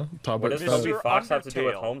 Yeah, Tobert What does Fett. Toby Fox have to do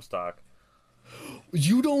with Undertale. Homestuck?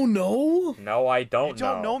 You don't know? No, I don't You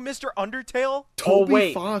don't know Mr. Undertale? Toby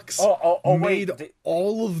wait. Fox Wait. made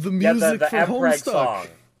all of the Yeah, music the for Empreg Homestuck. song.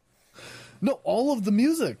 No, all of the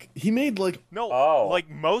music. He made like No, like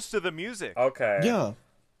most of the music. Okay.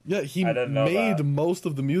 Yeah, he I didn't know made that. most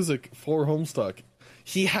of the music for Homestuck.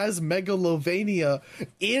 He has Megalovania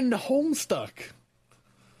in Homestuck.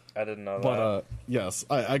 I didn't know that. But yes,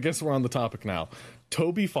 I guess we're on the topic now.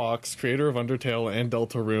 Toby Fox, creator of Undertale and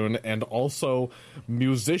Deltarune, and also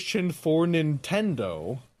musician for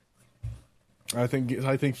Nintendo. I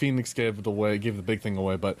think Phoenix gave the big thing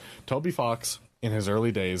away, but Toby Fox in his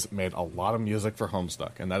early days made a lot of music for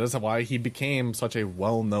Homestuck, and that is why he became such a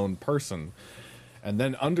well-known person. And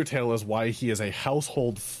then Undertale is why he is a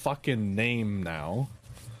household fucking name now.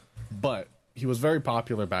 But he was very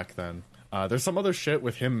popular back then. There's some other shit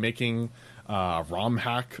with him making a ROM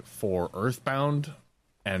hack for Earthbound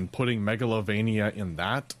and putting Megalovania in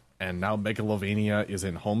that. And now Megalovania is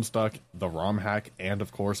in Homestuck, the ROM hack, and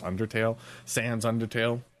of course Undertale. Sans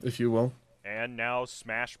Undertale, if you will. And now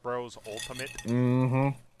Smash Bros. Ultimate.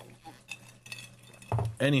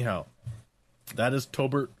 Anyhow, that is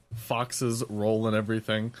Tobert Fox's role in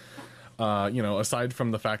everything. Aside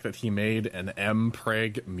from the fact that he made an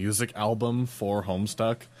M-Preg music album for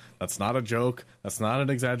Homestuck, that's not a joke, that's not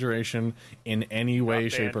an exaggeration in any way,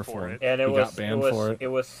 shape, or form. And He got banned for it. It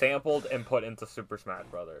was sampled and put into Super Smash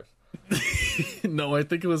Brothers. No, I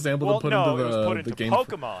think it was sampled and put it into was put into the game.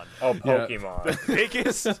 Pokemon. Oh, Pokemon. The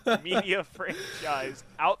biggest media franchise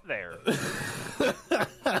out there.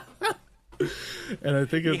 And I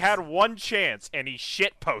think He had one chance, and he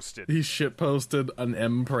shitposted. he shitposted an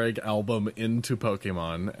M-Preg album into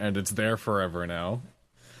Pokemon, and it's there forever now.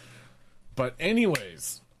 But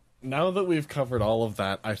anyways, now that we've covered all of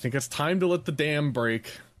that, I think it's time to let the dam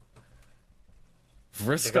break.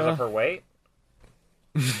 Because of her Vriska, weight?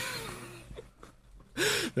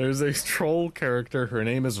 there's a troll character. Her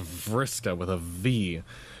name is Vriska with a V.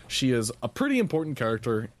 She is a pretty important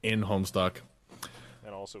character in Homestuck,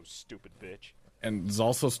 And also, stupid bitch. and is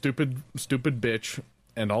also stupid bitch,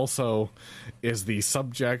 and also is the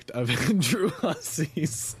subject of Andrew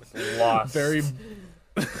Hussey's Lost. very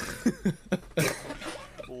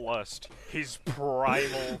Lust. His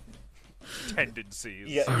primal tendencies.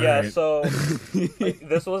 Yeah, Alright. so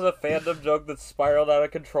this was a fandom joke that spiraled out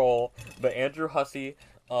of control, but Andrew Hussey,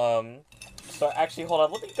 so actually hold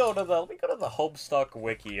on, let me go to the Homestuck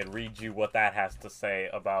wiki and read you what that has to say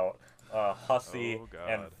about Hussey Oh, God.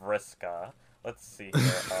 and Vriska. Let's see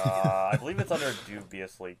here. I believe it's under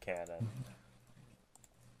dubiously canon.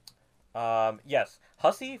 Yes,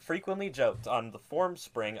 Hussey frequently joked on the forum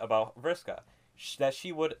spring about Vriska, that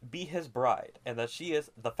she would be his bride, and that she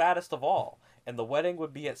is the fattest of all, and the wedding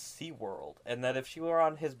would be at SeaWorld, and that if she were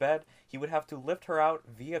on his bed, he would have to lift her out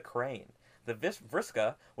via crane. The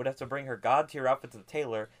Vriska would have to bring her god-tier outfit to the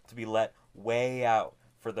tailor to be let way out.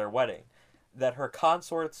 for their wedding. That her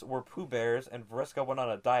consorts were Pooh Bears and Vriska went on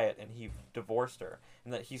a diet and he divorced her.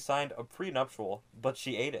 And that he signed a prenuptial, but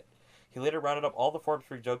she ate it. He later rounded up all the Forbes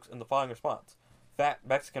 3 jokes in the following response. Fat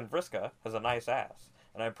Mexican Vriska has a nice ass,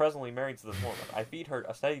 and I'm presently married to this woman. I feed her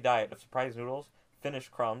a steady diet of surprise noodles,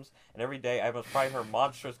 finished crumbs, and every day I must pry her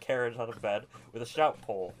monstrous carriage out of bed with a shout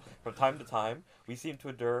pole. From time to time, we seem to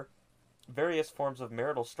endure various forms of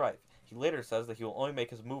marital strife. He later says that he will only make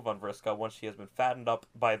his move on Vriska once she has been fattened up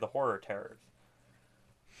by the horror terrors.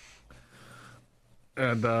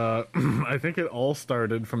 And I think it all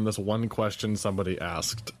started from this one question somebody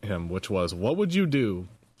asked him, which was, what would you do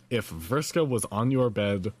if Vriska was on your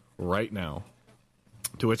bed right now?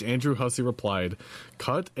 To which Andrew Hussey replied,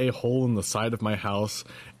 cut a hole in the side of my house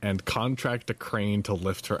and contract a crane to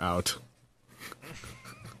lift her out.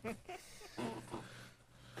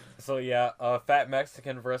 So yeah, Fat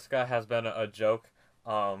Mexican Vriska has been a joke.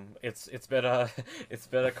 It's been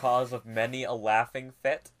a cause of many a laughing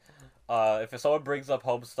fit. If someone brings up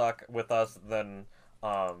Homestuck with us, then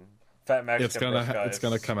Fat Mexican Vriska it's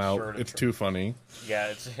gonna come out. Sure It's too funny. Yeah,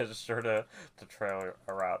 it's sure to trail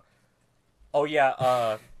around. Oh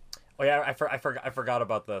yeah, I forgot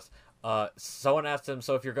about this. Someone asked him,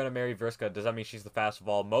 so if you're going to marry Vriska, does that mean she's the fastest of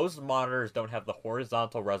all? Most monitors don't have the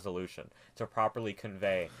horizontal resolution to properly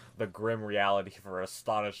convey the grim reality of her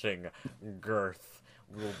astonishing girth.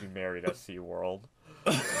 We'll be married at SeaWorld.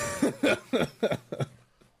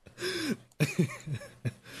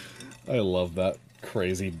 I love that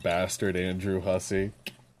crazy bastard Andrew Hussey.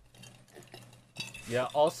 Yeah,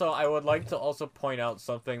 also, I would like to also point out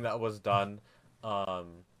something that was done to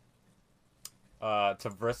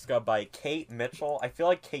Vriska by Kate Mitchell. I feel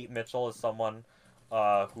like Kate Mitchell is someone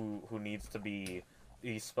who needs to be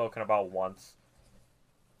spoken about once.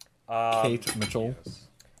 Kate Mitchell?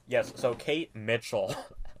 Yes, so Kate Mitchell.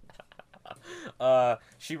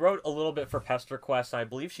 She wrote a little bit for Pester Quest, and I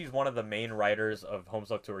believe she's one of the main writers of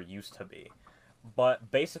Homestuck Tour used to be.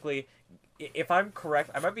 But basically, if I'm correct,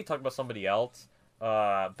 I might be talking about somebody else,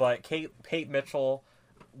 but Kate Mitchell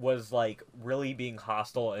was like really being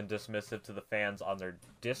hostile and dismissive to the fans on their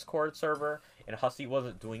Discord server, and Hussey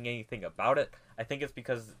wasn't doing anything about it. I think it's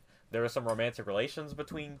because there was some romantic relations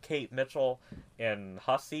between Kate Mitchell and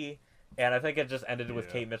Hussey, and I think it just ended with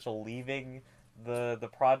Kate Mitchell leaving the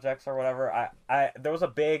projects or whatever. I there was a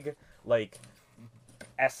big like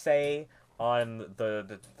essay on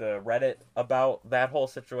the Reddit about that whole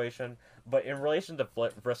situation, but in relation to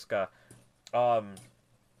Vriska,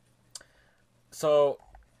 so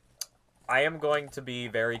I am going to be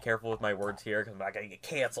very careful with my words here because I'm not going to get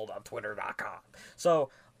canceled on Twitter.com. So,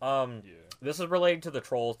 this is relating to the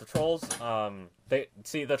trolls. The trolls,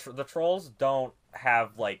 the trolls don't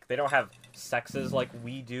have they don't have sexes like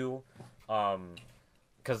we do,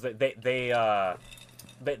 because they have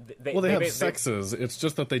sexes. It's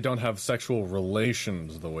just that they don't have sexual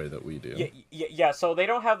relations the way that we do. Yeah. So they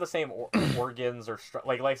don't have the same organs or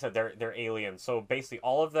like I said, they're aliens. So basically,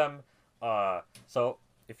 all of them. So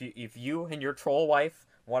if you and your troll wife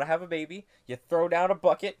want to have a baby, you throw down a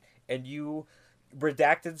bucket and you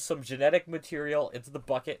redacted some genetic material into the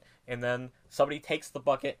bucket, and then somebody takes the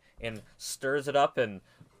bucket and stirs it up and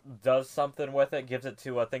does something with it, gives it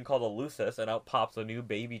to a thing called a lucis, and out pops a new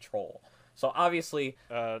baby troll. So obviously,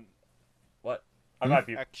 what? I might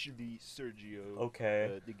be actually Sergio.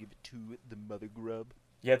 Okay. They give it to the mother grub.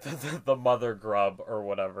 Yeah, the mother grub or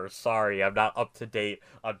whatever. Sorry, I'm not up to date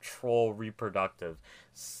on troll reproductive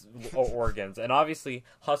organs. And obviously,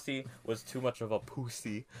 Hussey was too much of a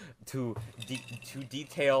pussy to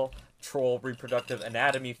detail troll reproductive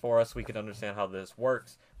anatomy for us. We can understand how this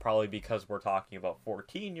works, probably because we're talking about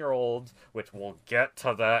 14-year-olds, which we'll get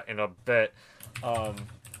to that in a bit.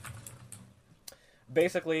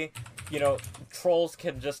 Basically, trolls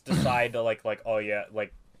can just decide to oh yeah,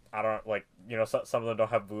 I don't some of them don't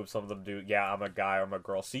have boobs, some of them do. Yeah, I'm a guy or I'm a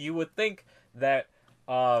girl. So you would think that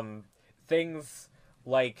things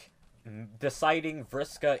like deciding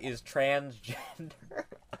Vriska is transgender,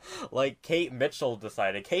 like Kate Mitchell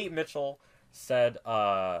decided. Kate Mitchell said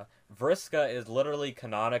Vriska is literally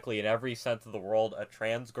canonically in every sense of the world a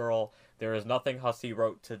trans girl. There is nothing Hussey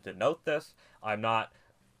wrote to denote this. I'm not,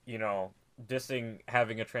 dissing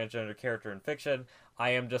having a transgender character in fiction. I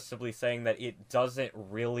am just simply saying that it doesn't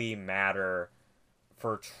really matter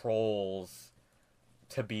for trolls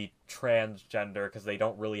to be transgender because they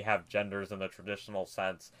don't really have genders in the traditional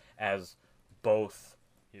sense, as both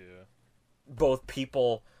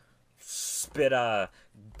people spit a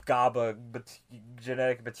gob of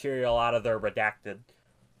genetic material out of their redacted.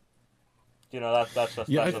 That's just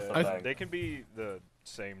the thing. They can be the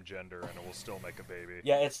same gender and it will still make a baby.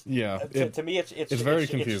 Yeah, it's to me it's very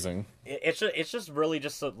confusing. It's just really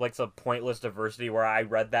just like some pointless diversity where I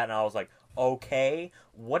read that and I was like, okay,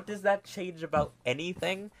 what does that change about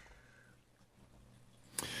anything?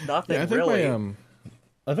 Nothing really.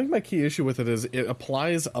 I think my key issue with it is it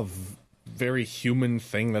applies a very human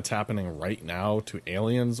thing that's happening right now to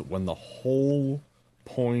aliens when the whole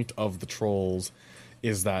point of the trolls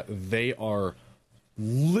is that they are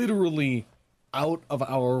literally out of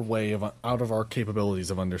our capabilities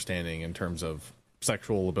of understanding in terms of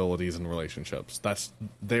sexual abilities and relationships.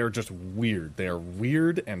 They're just weird. They are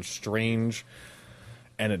weird and strange,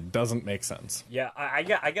 and it doesn't make sense. Yeah, I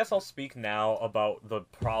guess I'll speak now about the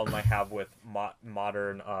problem I have with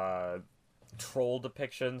modern troll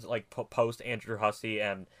depictions, like post Andrew Hussey,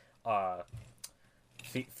 and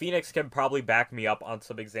Phoenix can probably back me up on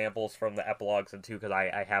some examples from the epilogues and too, because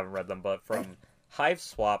I haven't read them, but from Hive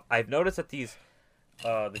Swap, I've noticed that these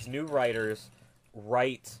new writers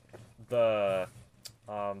write the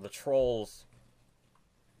trolls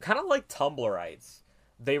kind of like Tumblrites.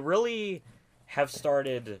 They really have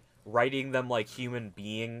started writing them like human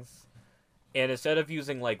beings, and instead of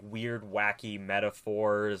using like weird wacky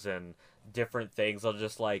metaphors and different things, they'll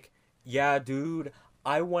just like, yeah dude,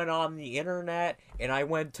 I went on the internet and I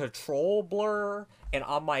went to Trollblur, and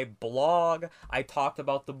on my blog I talked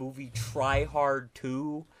about the movie Try Hard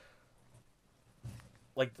 2.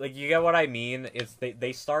 Like you get what I mean? It's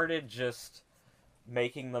they started just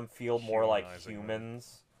making them feel more like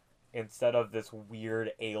humans instead of this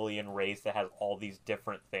weird alien race that has all these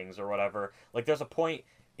different things or whatever. Like, there's a point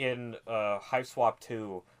in Hive Swap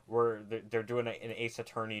 2 where they're doing an Ace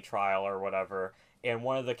Attorney trial or whatever, and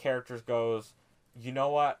one of the characters goes, you know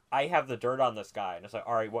what? I have the dirt on this guy. And it's like,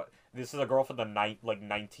 all right, what? This is a girl from the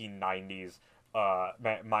 1990s,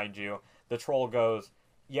 mind you. The troll goes,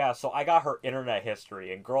 yeah, so I got her internet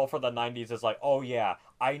history. And girl from the 90s is like, oh yeah,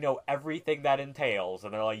 I know everything that entails.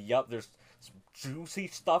 And they're like, yep, there's some juicy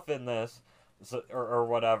stuff in this, or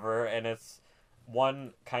whatever. And it's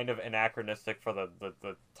one kind of anachronistic for the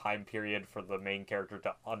time period for the main character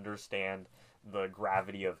to understand the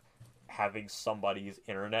gravity of having somebody's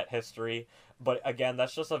internet history. But again,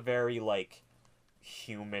 that's just a very, like,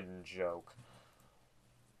 human joke.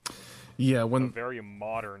 Yeah, a very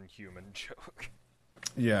modern human joke.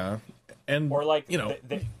 Yeah, and or like, you know,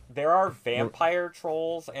 there are vampire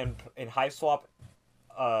trolls, and in Hive Swap,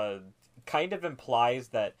 kind of implies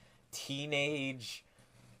that teenage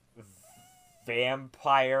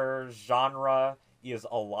vampire genre is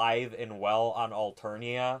alive and well on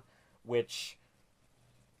Alternia, which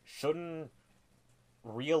shouldn't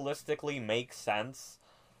realistically make sense.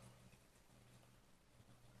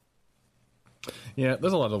 Yeah,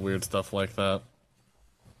 there's a lot of weird stuff like that.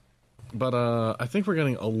 But I think we're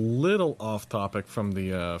getting a little off topic from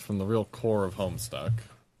the real core of Homestuck.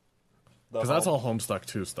 Because that's all Homestuck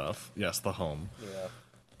 2 stuff. Yes, the home.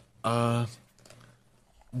 Yeah.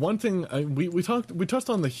 One thing we touched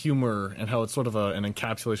on the humor and how it's sort of an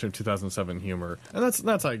encapsulation of 2007 humor, and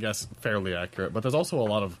that's I guess fairly accurate. But there's also a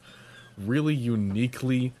lot of really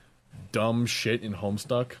uniquely dumb shit in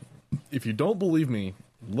Homestuck. If you don't believe me,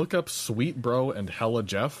 look up Sweet Bro and Hella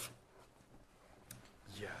Jeff.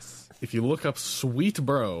 Yes. If you look up Sweet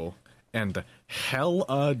Bro and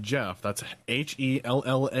Hella Jeff, that's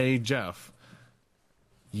Hella Jeff,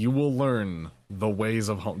 you will learn the ways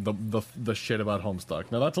of the shit about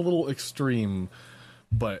Homestuck. Now that's a little extreme,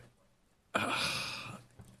 but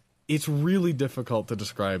it's really difficult to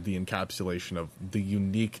describe the encapsulation of the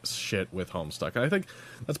unique shit with Homestuck. And I think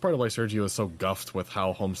that's part of why Sergio is so guffed with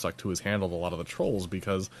how Homestuck 2 has handled a lot of the trolls,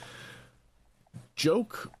 because,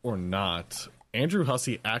 joke or not, Andrew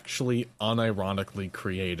Hussey actually unironically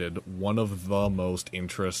created one of the most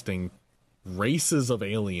interesting races of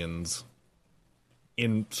aliens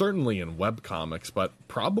certainly in webcomics, but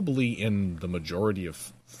probably in the majority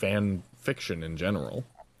of fan fiction in general.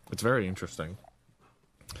 It's very interesting.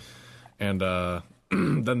 And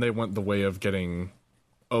then they went the way of getting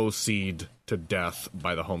OC'd to death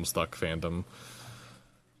by the Homestuck fandom.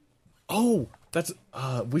 Oh, that's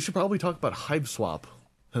we should probably talk about Hive Swap,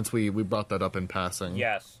 since we brought that up in passing.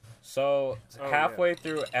 Yes. So halfway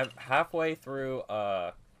through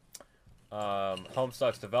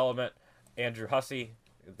Homestuck's development, Andrew Hussey,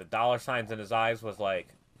 the dollar signs in his eyes was like,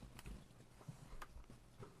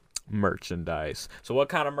 merchandise. So what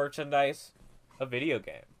kind of merchandise? A video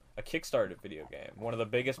game. A Kickstarter video game. One of the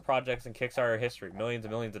biggest projects in Kickstarter history. Millions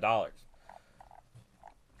and millions of dollars.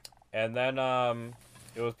 And then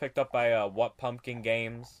it was picked up by What Pumpkin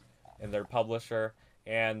Games and their publisher.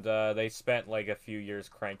 and they spent like a few years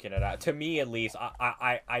cranking it out. To me, at least,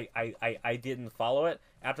 I didn't follow it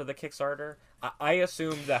after the Kickstarter. I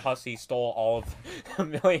assumed that Hussey stole all of the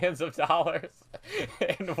millions of dollars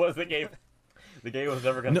and was the game. The game was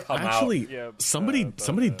never going to come actually, out. Yeah,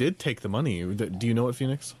 somebody did take the money. Do you know it,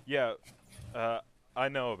 Phoenix? Yeah, I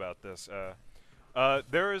know about this.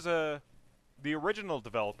 There is the original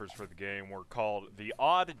developers for the game were called The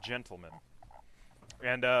Odd Gentlemen,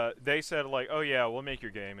 and they said like, "Oh yeah, we'll make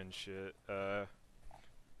your game and shit.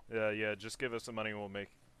 Yeah, just give us the money and we'll make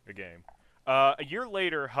a game." A year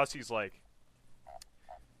later, Hussey's like,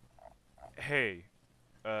 "Hey,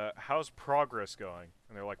 how's progress going?"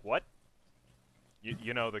 And they're like, "What?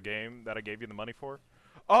 You know the game that I gave you the money for?"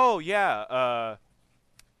 "Oh yeah,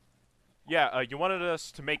 you wanted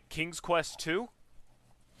us to make King's Quest 2?"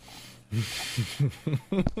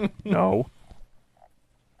 No.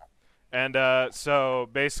 And so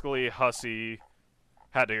basically Hussey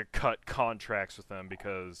had to cut contracts with them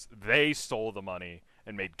because they stole the money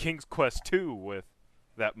and made King's Quest 2 with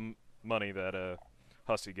that money that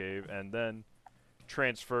Hussey gave, and then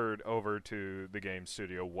transferred over to the game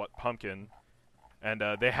studio What Pumpkin, and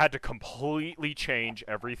they had to completely change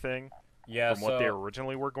everything from what they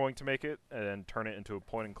originally were going to make it, and then turn it into a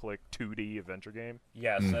point-and-click 2D adventure game.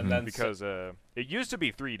 Yes, and then Because it used to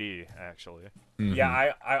be 3D, actually.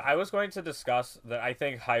 Yeah, I was going to discuss that I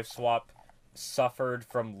think Hiveswap suffered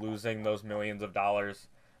from losing those millions of dollars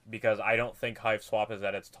because I don't think Hiveswap is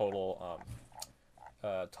at its total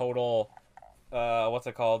what's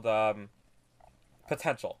it called,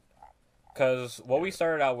 potential. Because what we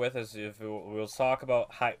started out with is if we'll talk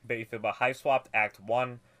about Hiveswap Act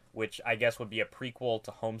 1, which I guess would be a prequel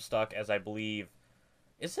to Homestuck, as I believe.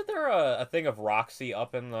 Isn't there a thing of Roxy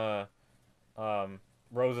up in the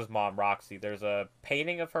Rose's mom, Roxy? There's a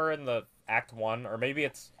painting of her in the Act 1, or maybe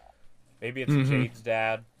it's Jade's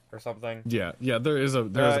dad or something. Yeah, there is a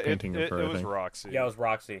painting of her. It was Roxy. Yeah, it was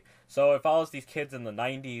Roxy. So it follows these kids in the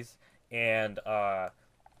 90s, and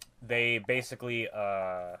they basically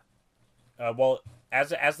as the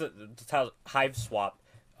Hiveswap,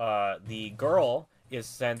 the girl is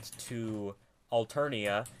sent to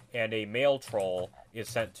Alternia, and a male troll is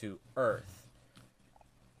sent to Earth.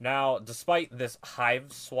 Now, despite this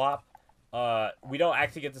Hiveswap, we don't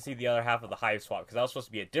actually get to see the other half of the Hiveswap, because that was supposed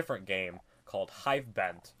to be a different game called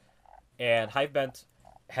Hivebent. And Hivebent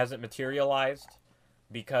hasn't materialized,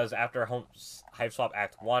 because after Hiveswap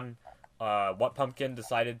Act 1, What Pumpkin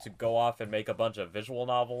decided to go off and make a bunch of visual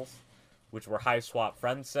novels, which were Hiveswap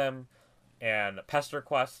Friend Sim and Pester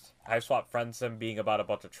Quest. Hiveswap Friend Sim being about a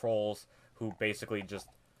bunch of trolls who basically just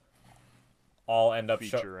all end up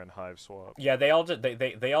feature in Hiveswap. Yeah, they all just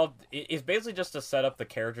they all it's basically just to set up the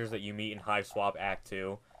characters that you meet in Hiveswap Act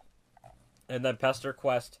 2. And then Pester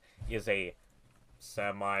Quest is a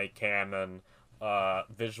semi-canon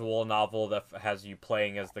visual novel that has you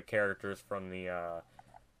playing as the characters from the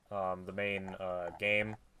main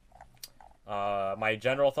game. My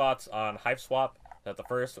general thoughts on Hiveswap: that the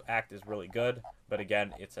first act is really good, but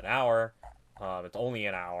again, it's an hour. It's only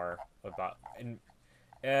an hour.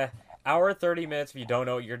 Hour 30 minutes if you don't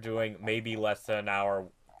know what you're doing. Maybe less than an hour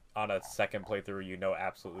on a second playthrough. You know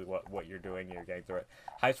absolutely what you're doing. And you're getting through it.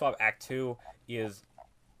 Hiveswap Act 2 is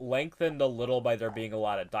lengthened a little by there being a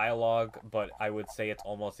lot of dialogue, but I would say it's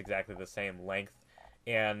almost exactly the same length.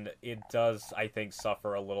 And it does, I think,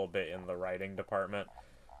 suffer a little bit in the writing department.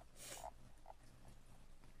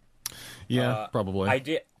 Yeah, probably. I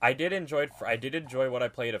did enjoy what I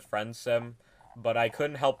played of Friend Sim, but I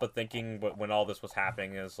couldn't help but thinking when all this was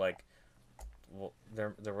happening is like, well,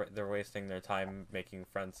 they're wasting their time making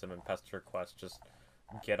Friend Sim and Pester Quest. Just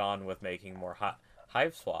get on with making more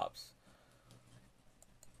Hiveswaps.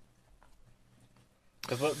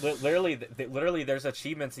 Because literally, there's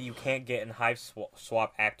achievements that you can't get in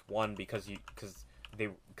Hiveswap Act 1 because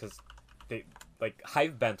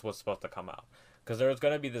Hivebent was supposed to come out. Because there was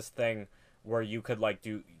going to be this thing where you could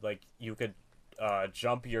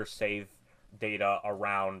jump your save data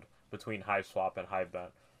around between Hiveswap and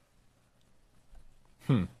Hivebent.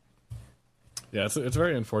 Yeah, it's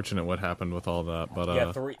very unfortunate what happened with all that, but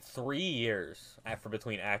yeah, 3 years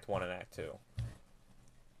between Act 1 and Act 2.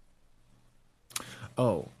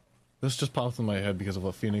 Oh, this just popped in my head because of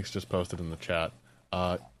what Phoenix just posted in the chat.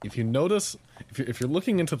 If you notice, if you're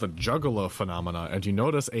looking into the Juggalo phenomena, and you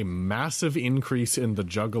notice a massive increase in the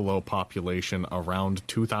Juggalo population around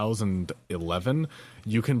 2011,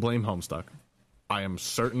 you can blame Homestuck. I am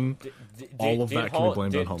certain all of that can be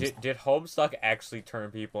blamed on Homestuck. Did Homestuck actually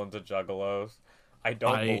turn people into Juggalos? I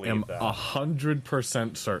don't believe that. I am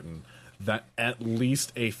 100% certain that at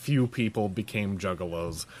least a few people became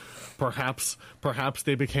juggalos. Perhaps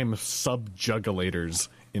they became subjugulators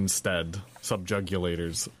instead.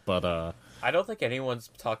 Subjugulators. But, I don't think anyone's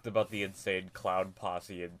talked about the Insane Clown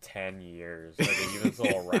Posse in 10 years. Are they even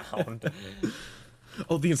still around?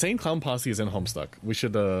 Oh, the Insane Clown Posse is in Homestuck. We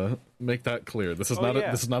should make that clear. This is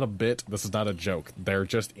this is not a bit. This is not a joke. They're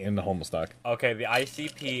just in Homestuck. Okay, the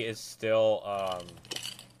ICP is still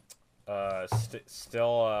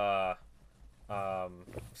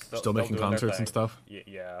Still making doing their concerts and thing. stuff.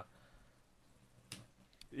 Yeah.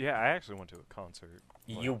 Yeah, I actually went to a concert.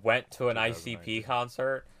 You went to an 2019. ICP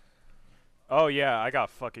concert? Oh yeah, I got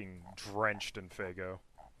fucking drenched in Faygo.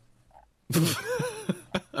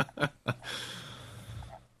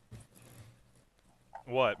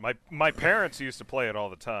 What? My parents used to play it all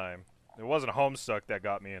the time. It wasn't Homestuck that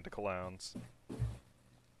got me into clowns.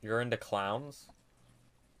 You're into clowns?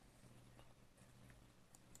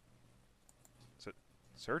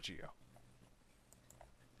 Sergio.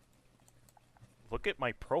 Look at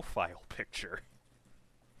my profile picture.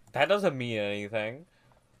 That doesn't mean anything.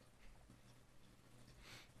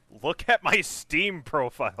 Look at my Steam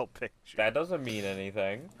profile picture. That doesn't mean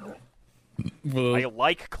anything. I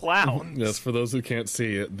like clowns. Yes, for those who can't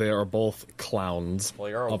see it, they are both clowns Well,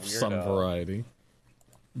 you're a of some weirdo. variety.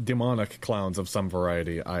 Demonic clowns of some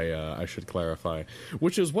variety, I should clarify.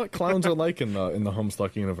 Which is what clowns are like in the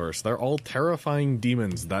Homestuck universe. They're all terrifying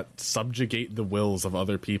demons that subjugate the wills of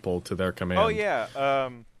other people to their command. Oh yeah.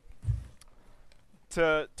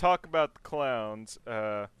 To talk about the clowns,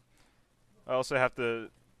 I also have to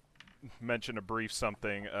mention a brief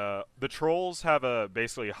something. The trolls have a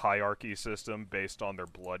basically hierarchy system based on their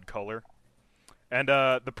blood color, and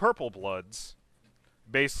the purple bloods,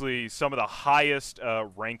 basically some of the highest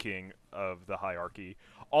ranking of the hierarchy.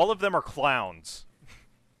 All of them are clowns.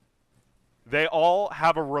 They all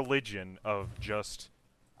have a religion of just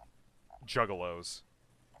juggalos.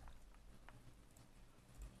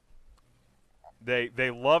 They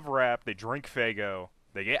love rap. They drink Faygo.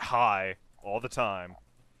 They get high all the time.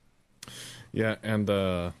 Yeah, and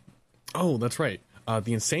oh, that's right.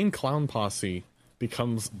 The Insane Clown Posse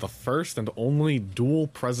becomes the first and only dual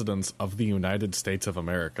presidents of the United States of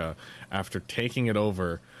America after taking it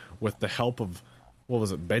over with the help of, what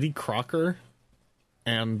was it, Betty Crocker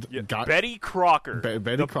and Betty Crocker,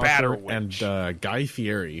 Betty the Crocker Batter and Witch. Guy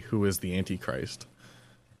Fieri, who is the Antichrist.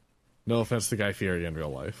 No offense to Guy Fieri in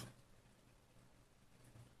real life.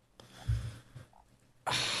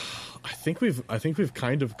 I think we've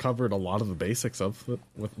kind of covered a lot of the basics of it.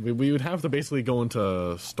 We would have to basically go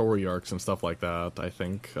into story arcs and stuff like that. I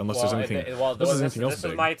think, unless there's anything. This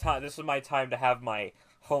is my time. This is my time to have my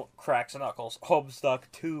cracks and knuckles Homestuck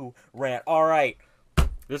 2 rant. All right,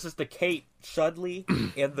 this is the Kate Shudley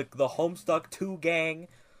and the Homestuck 2 gang.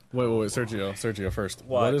 Wait, Sergio first.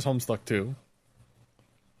 What is Homestuck 2?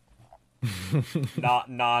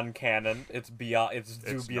 Not non-canon. It's beyond. It's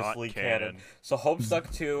dubiously not canon. canon. So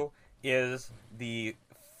Homestuck 2 is the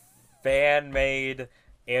fan-made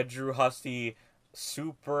Andrew Husty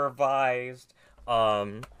supervised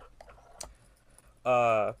Homestuck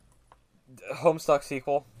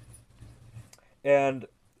sequel. And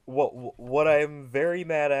what I'm very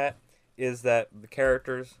mad at is that the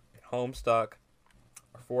characters in Homestuck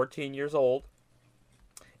are 14 years old,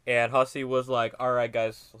 and Husty was like, "All right,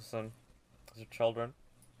 guys, listen, these are children.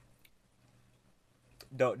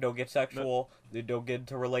 Don't get sexual. They don't get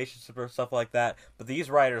into relationships or stuff like that." But these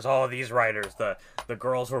writers, the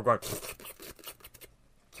girls who are going,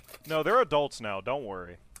 No, they're adults now. Don't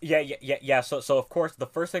worry. yeah. So of course the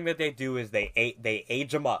first thing that they do is they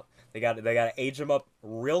age them up. They got to age them up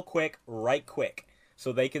real quick, right quick,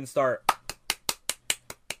 so they can start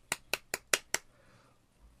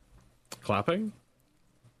Clapping?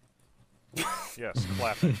 Yes,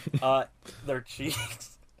 clapping. their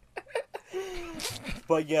cheeks.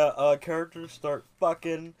 But yeah, characters start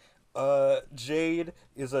fucking. Jade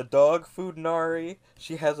is a dog food Nari.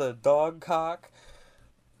 She has a dog cock,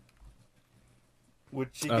 which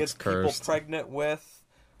she That's gets people cursed. pregnant with.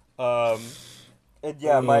 And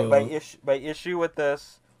yeah, my issue with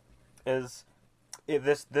this is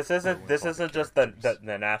this isn't just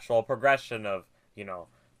the natural progression of, you know,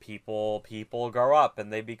 people grow up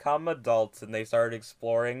and they become adults and they start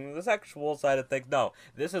exploring the sexual side of things. No,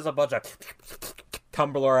 this is a bunch of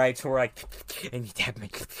Tumblrites who are like, I need to have my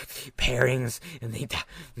pairings, and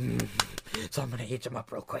so I'm gonna age them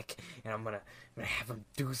up real quick, and I'm gonna have them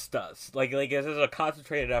do stuff. Like this is a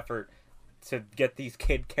concentrated effort to get these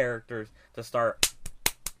kid characters to start,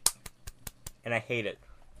 and I hate it.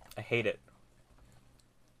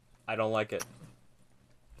 I don't like it.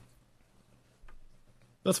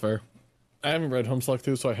 That's fair. I haven't read Homestuck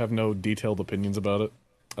 2, so I have no detailed opinions about it.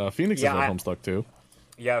 Phoenix has read Homestuck 2.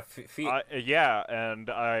 Yeah, yeah, and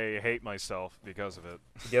I hate myself because of it.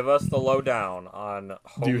 Give us the lowdown on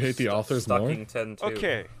Do you hate the authors more? Stuckington 2.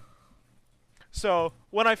 Okay. So,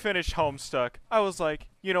 when I finished Homestuck, I was like,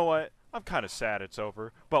 you know what? I'm kind of sad it's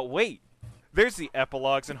over. But wait, there's the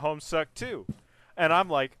epilogues in Homestuck 2. And I'm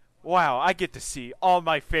like, wow, I get to see all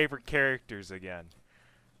my favorite characters again.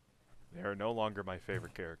 They are no longer my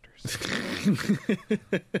favorite characters.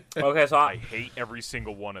 Okay, so I hate every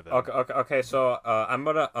single one of them. Okay. So I'm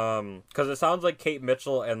gonna because it sounds like Kate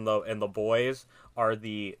Mitchell and the boys are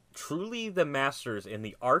truly the masters in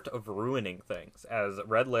the art of ruining things, as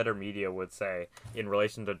Red Letter Media would say in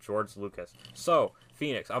relation to George Lucas. So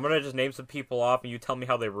Phoenix, I'm gonna just name some people off, and you tell me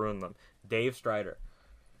how they ruin them. Dave Strider.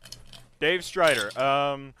 Dave Strider.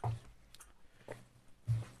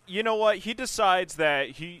 You know what? He decides that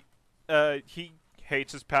he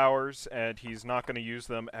hates his powers, and he's not going to use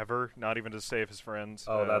them ever, not even to save his friends.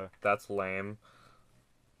 Oh, that's lame.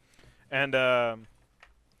 And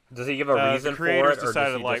does he give a reason the creators for it, or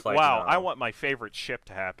decided, does he like, just, like, wow, no? I want my favorite ship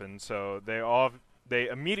to happen, so they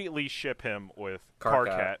immediately ship him with Karkat,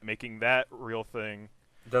 Karkat, making that real thing.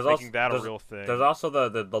 There's a real thing. There's also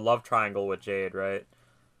the love triangle with Jade, right?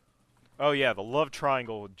 Oh yeah, the love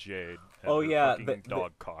triangle with Jade. And Oh yeah,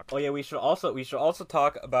 dog cock. Oh yeah, we should also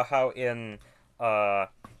talk about how in to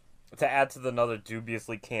add to the another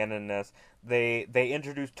dubiously canonness, they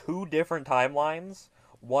introduced two different timelines.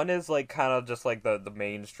 One is like kind of just like the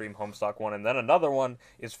mainstream Homestuck one, and then another one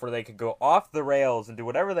is for they could go off the rails and do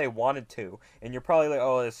whatever they wanted to. And you're probably like,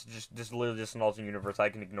 oh, it's just literally just an alternate universe. I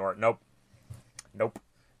can ignore it. Nope.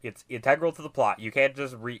 It's integral to the plot. You can't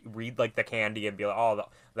just read like the candy and be like, oh,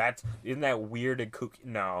 isn't that weird and kooky?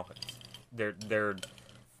 No, they're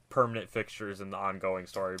permanent fixtures in the ongoing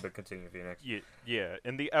story. But continue, Phoenix. Yeah.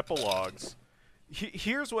 In the epilogues,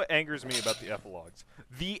 here's what angers me about the epilogues.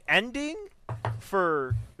 The ending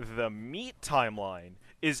for the Meat timeline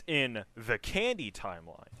is in the Candy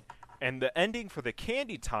timeline, and the ending for the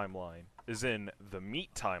Candy timeline is in the Meat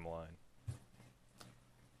timeline.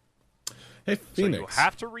 Hey, Phoenix. So you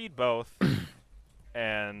have to read both,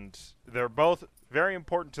 and they're both very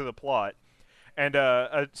important to the plot. And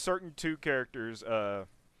a certain two characters,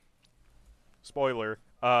 spoiler,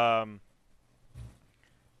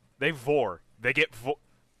 they vor. They get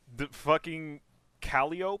the fucking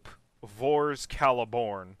Calliope vores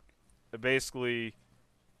Caliborn, basically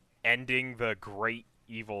ending the great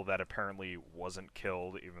evil that apparently wasn't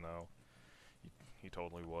killed, even though he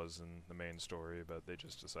totally was in the main story, but they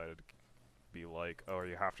just decided to be like, oh,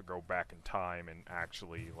 you have to go back in time and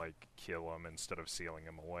actually, like, kill him instead of sealing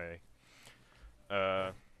him away.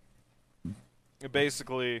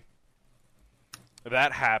 Basically,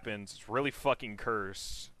 that happens. It's really fucking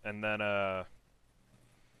cursed. And then,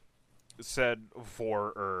 said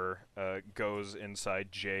Vorer goes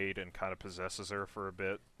inside Jade and kind of possesses her for a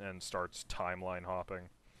bit and starts timeline hopping.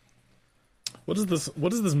 What is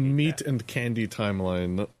this Meat and Candy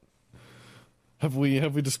timeline? Have we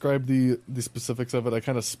described the specifics of it? I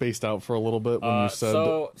kind of spaced out for a little bit when you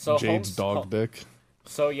said Jade's dog dick.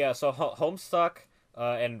 So Homestuck,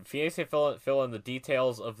 and Phoenix can fill in the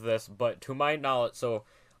details of this, but to my knowledge, so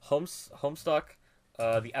Homestuck,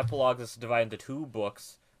 the epilogue is divided into two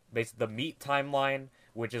books. Basically, the Meat timeline,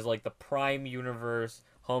 which is like the Prime Universe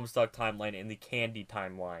Homestuck timeline, and the Candy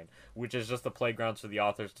timeline, which is just the playgrounds for the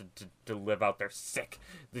authors to live out to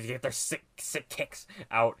get their sick kicks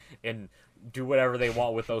out and do whatever they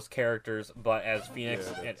want with those characters. But as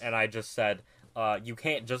Phoenix and I just said, you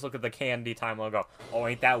can't just look at the Candy timeline and go, oh,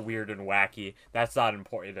 ain't that weird and wacky. That's not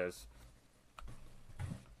important. It is.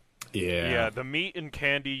 Yeah, the Meat and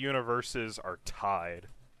Candy universes are tied.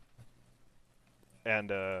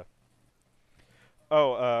 And, yeah.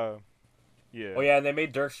 Oh, yeah, and they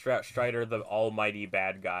made Dirk Strider the almighty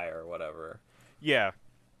bad guy or whatever. Yeah.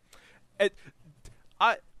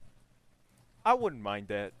 I wouldn't mind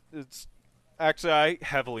that. Actually, I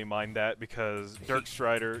heavily mind that because Dirk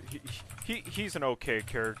Strider, he's an okay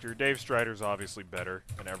character. Dave Strider's obviously better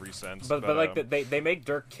in every sense. But like they make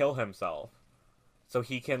Dirk kill himself, so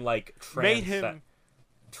he can like transcend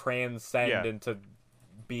into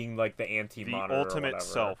being like the anti-monitor, the ultimate or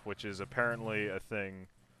self, which is apparently a thing.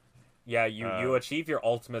 Yeah, you achieve your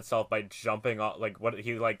ultimate self by jumping off. Like what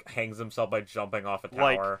he like hangs himself by jumping off a tower.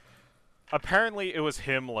 Like, apparently, it was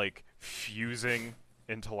him like fusing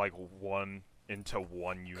into like one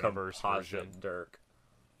universe version. Dirk.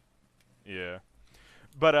 Yeah,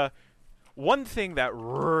 but one thing that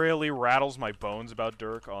really rattles my bones about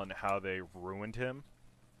Dirk on how they ruined him.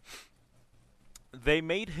 They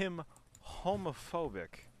made him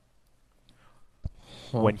homophobic.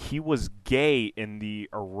 when he was gay in the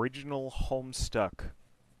original Homestuck.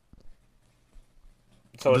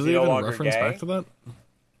 So Does is it he no even longer reference gay? back to that?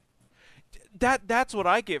 That's what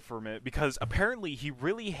I get from it, because apparently he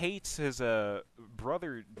really hates his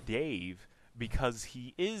brother Dave because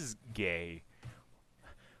he is gay.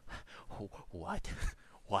 What?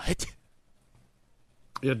 What?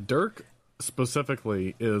 Yeah, Dirk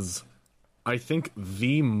specifically is, I think,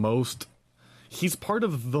 the most. He's part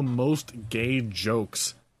of the most gay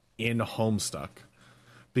jokes in Homestuck.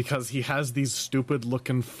 Because he has these stupid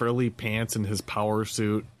looking frilly pants in his power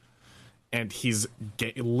suit, and he's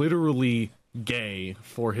gay, literally gay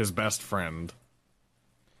for his best friend.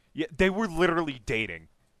 Yeah, they were literally dating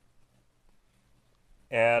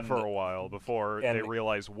And for a while before they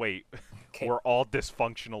realized, wait, we're all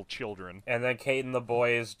dysfunctional children. and then Kate and the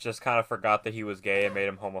boys just kind of forgot that he was gay and made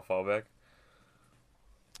him homophobic.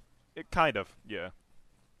 It kind of, yeah.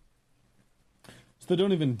 So they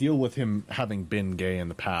don't even deal with him having been gay in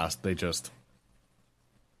the past. They just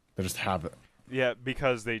have it. Yeah,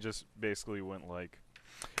 because they just basically went like,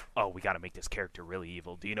 "Oh, we got to make this character really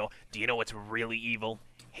evil. Do you know what's really evil?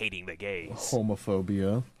 Hating the gays."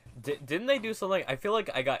 Homophobia. Didn't they do something? I feel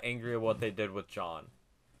like I got angry at what they did with John.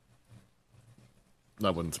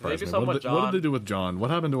 That wouldn't surprise Maybe me. something What with did, what John. did they do with John?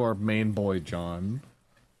 What happened to our main boy, John?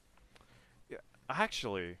 Yeah,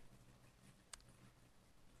 actually,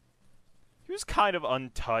 he was kind of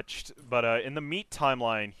untouched, but in the Meat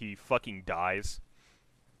timeline, he fucking dies.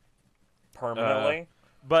 Permanently?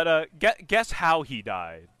 But guess how he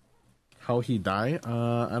died. How he die?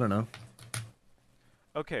 I don't know.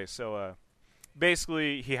 Okay, so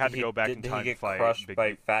basically he had to go back in time Did he to get fight crushed Big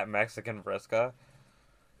by fat Mexican Vriska?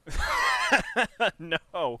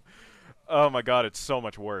 No. Oh my god, it's so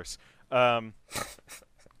much worse.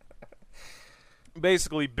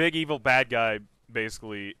 Basically, big evil bad guy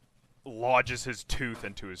basically lodges his tooth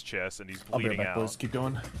into his chest and he's I'll be right bleeding back, out. boys. Keep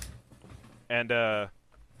going. And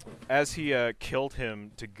as he killed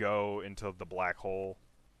him to go into the black hole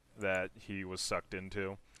that he was sucked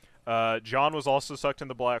into, John was also sucked in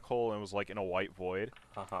the black hole and was like in a white void.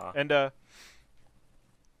 Uh-huh. And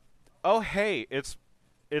oh hey, it's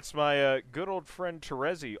my good old friend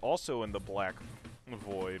Terezi, also in the black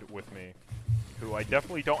void with me, who I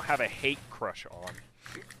definitely don't have a hate crush on.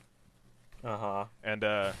 Uh-huh.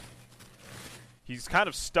 And he's kind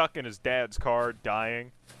of stuck in his dad's car,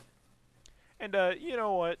 dying. And you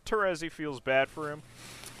know what? Terezi feels bad for him,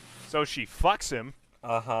 so she fucks him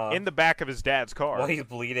Uh-huh. in the back of his dad's car. While he's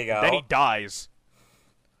bleeding out. Then he dies.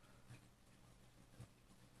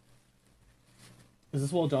 Is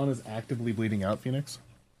this while John is actively bleeding out, Phoenix?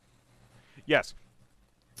 Yes.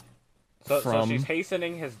 So from- she's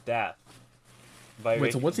hastening his death. By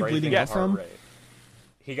Wait, so what's he raising bleeding the out heart from? rate.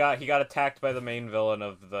 He got attacked by the main villain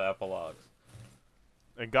of the epilogues.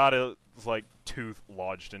 And got his like tooth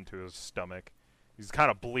lodged into his stomach. He's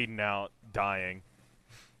kind of bleeding out, dying.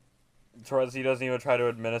 Terezi doesn't even try to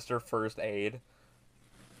administer first aid.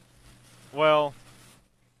 Well,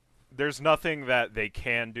 there's nothing that they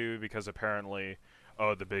can do because apparently,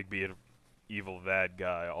 the evil bad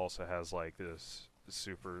guy also has like this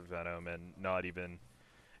super venom, and not even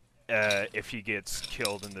if he gets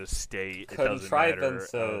killed in this state, it doesn't matter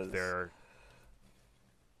Contrivances. of their.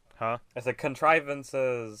 Huh? I said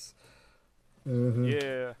contrivances.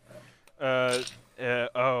 Yeah.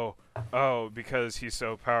 Because he's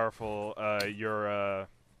so powerful, your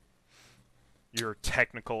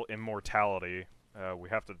technical immortality. We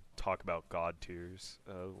have to talk about god tiers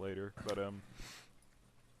later,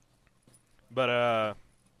 but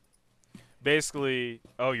basically,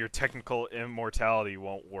 your technical immortality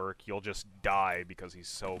won't work. You'll just die because he's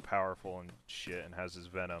so powerful and shit and has his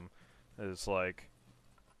venom. It's like,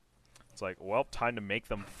 well, time to make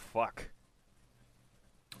them fuck.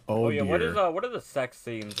 Oh, yeah, dear. what are the sex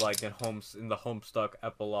scenes like in the Homestuck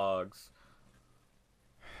epilogues?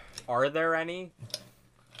 Are there any?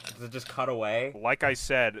 Does it just cut away? Like I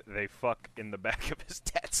said, they fuck in the back of his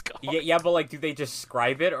dad's car. Yeah, but like, do they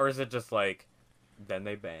describe it, or is it just like, then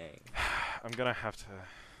they bang? I'm gonna have to.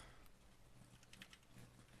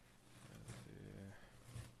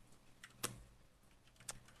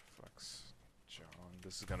 Fucks, John.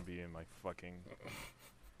 This is gonna be in my fucking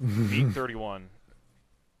Meat 31.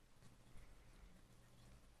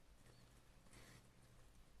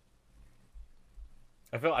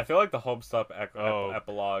 I feel like the Homestuck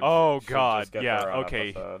epilogue. Oh, should God, just get yeah, their own okay.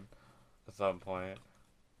 episode at some point.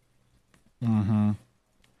 Mm-hmm.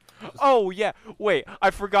 Oh yeah, wait,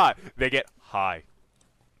 I forgot. They get high.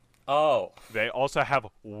 Oh. They also have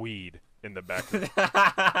weed in the back.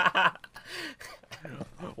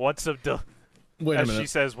 Want some Wait a as minute. she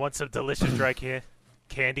says, want some delicious dry can?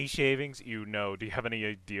 Candy shavings? You know. Do you have any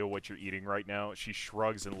idea what you're eating right now? She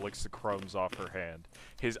shrugs and licks the crumbs off her hand.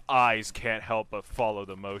 His eyes can't help but follow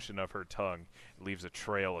the motion of her tongue. It leaves a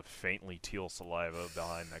trail of faintly teal saliva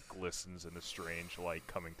behind that glistens in the strange light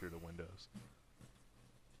coming through the windows.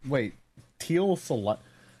 Wait, teal saliva?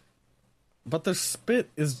 But their spit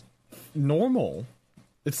is normal.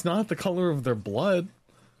 It's not the color of their blood.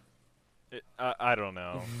 I don't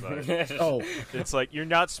know. But Oh, it's like, you're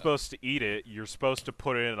not supposed to eat it. You're supposed to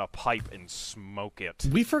put it in a pipe and smoke it.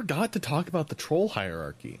 we forgot to talk about the troll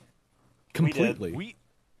hierarchy. Completely.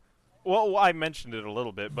 Well, I mentioned it a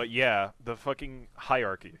little bit, but yeah, the fucking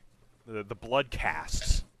hierarchy. The blood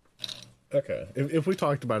castes. Okay. If we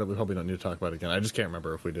talked about it, we probably don't need to talk about it again. I just can't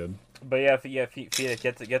remember if we did. But yeah, Phoenix,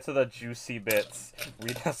 get to the juicy bits.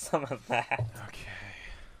 Read us some of that. Okay.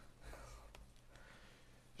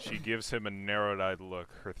 She gives him a narrowed-eyed look.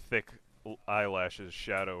 Her thick eyelashes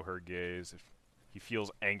shadow her gaze. He feels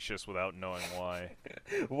anxious without knowing why.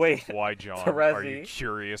 Wait, Why, John? Terezi? Are you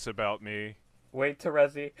curious about me? wait,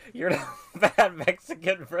 Terezi, you're not that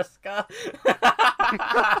Mexican Vriska.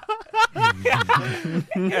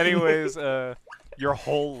 Anyways, your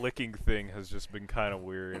whole licking thing has just been kind of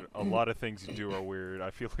weird. A lot of things you do are weird. I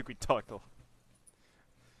feel like we talked a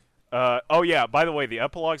oh yeah, by the way, the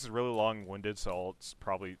epilogues is really long-winded, so it's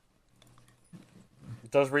probably...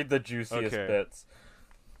 Does read the juiciest Okay. bits.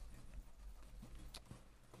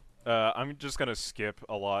 I'm just gonna skip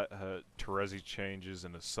a lot. Terezi changes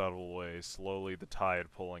in a subtle way, slowly the tide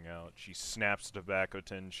pulling out. She snaps the tobacco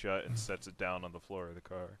tin shut and sets it down on the floor of the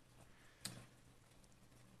car.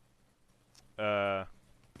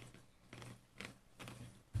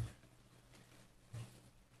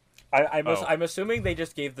 I'm assuming they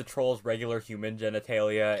just gave the trolls regular human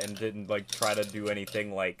genitalia and didn't like try to do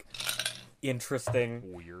anything like interesting.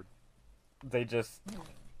 Weird. They just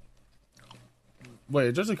Wait,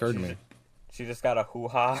 it just occurred to me. she just got a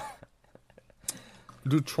hoo-ha.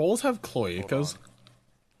 Do trolls have cloacas?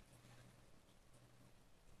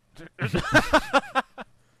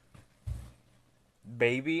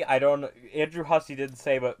 Maybe, I don't know. Andrew Hussey didn't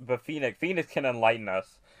say, but Phoenix can enlighten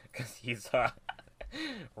us because he's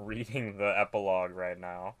reading the epilogue right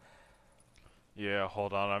now. Yeah,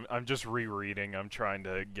 hold on. I'm just rereading. I'm trying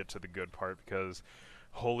to get to the good part because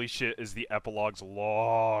holy shit is the epilogue's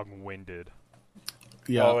long-winded.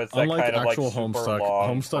 Yeah, Oh, it's that unlike kind of, like, actual super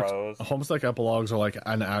long Homestuck, prose. Homestuck epilogues are like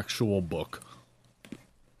an actual book.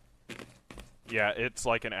 Yeah, it's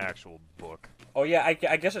like an actual book. Oh yeah, I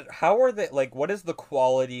guess. How are they like? What is the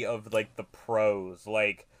quality of like the prose?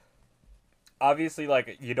 Like, obviously,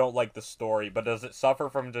 like you don't like the story, but does it suffer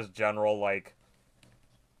from just general like?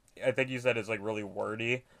 I think you said it's like really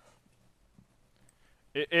wordy.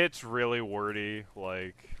 It's really wordy.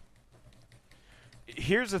 Like,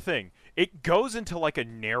 here's the thing. It goes into like a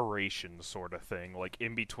narration sort of thing, like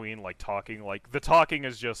in between, like talking. Like the talking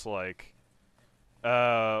is just like,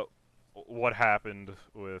 what happened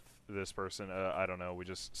with this person? I don't know. We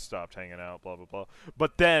just stopped hanging out. Blah blah blah.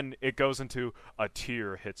 But then it goes into a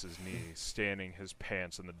tear hits his knee, staining his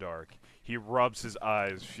pants in the dark. He rubs his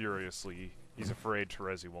eyes furiously. He's afraid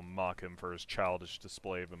Terezi will mock him for his childish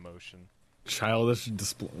display of emotion. Childish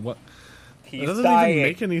display. What? He's That doesn't dying. even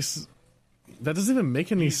make any. That doesn't even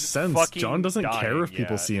make any He's sense. fucking John doesn't care dying. if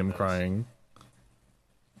people Yeah, see him he does. crying.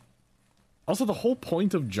 Also, the whole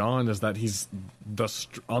point of John is that he's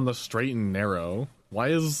on the straight and narrow. Why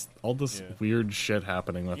is all this Yeah. weird shit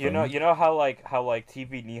happening with him? You know how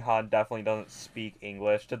TV Nihon definitely doesn't speak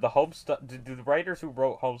English. Did the writers who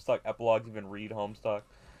wrote Homestuck epilogues even read Homestuck?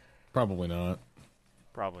 Probably not.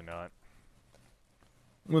 Probably not.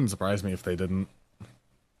 Wouldn't surprise me if they didn't.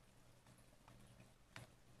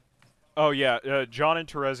 Oh yeah, John and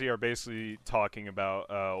Terezi are basically talking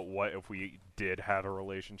about what if we did have a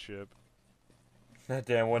relationship.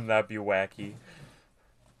 Damn, wouldn't that be wacky?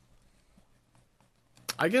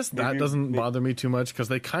 I guess that Maybe- doesn't may- bother me too much because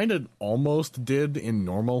they kind of almost did in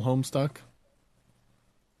normal Homestuck.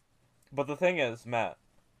 But the thing is, Matt,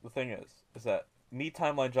 is that Me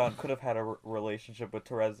Timeline John could have had a relationship with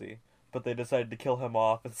Terezi, but they decided to kill him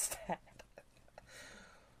off instead.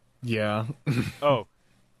 Yeah. Oh,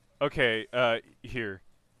 okay. Here.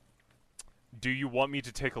 Do you want me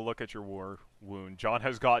to take a look at your war wound? John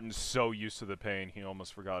has gotten so used to the pain, he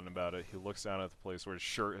almost forgotten about it. He looks down at the place where his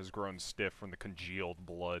shirt has grown stiff from the congealed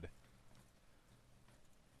blood.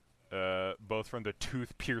 Both from the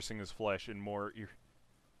tooth piercing his flesh and more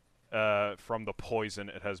from the poison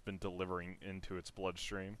it has been delivering into its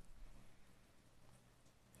bloodstream.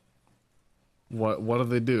 What do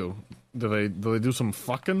they do? Do they do some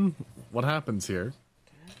fucking? What happens here?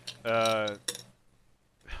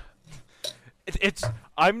 It's.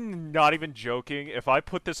 I'm not even joking. If I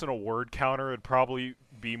put this in a word counter, it'd probably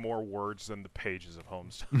be more words than the pages of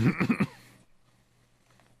Homestuck.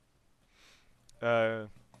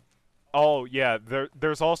 Oh yeah.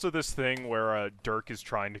 There's also this thing where Dirk is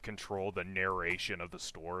trying to control the narration of the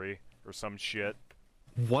story or some shit.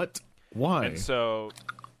 What? Why? And so,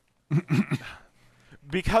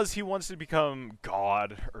 because he wants to become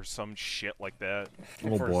God or some shit like that.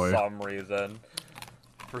 Oh For boy. some reason.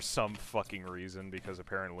 For some fucking reason, because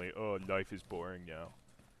apparently, life is boring now.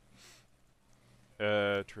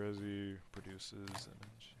 Terezi produces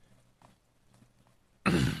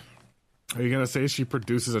image. Are you gonna say she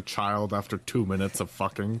produces a child after 2 minutes of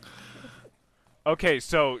fucking? Okay,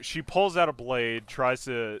 so she pulls out a blade, tries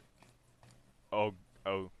to... Oh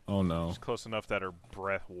no. Oh It's close enough that her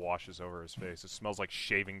breath washes over his face. It smells like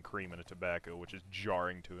shaving cream and a tobacco, which is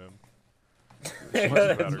jarring to him. She looks It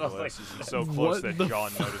about her smells glasses like- and so close What that the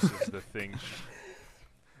John notices the thing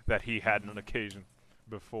that he hadn't on occasion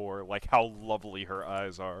before, like how lovely her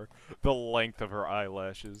eyes are, the length of her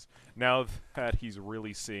eyelashes. Now that he's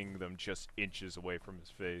really seeing them just inches away from his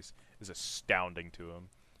face is astounding to him.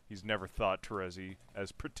 He's never thought Terezi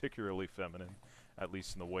as particularly feminine, at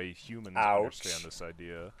least in the way humans understand this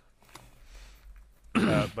idea.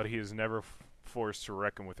 But he is never forced to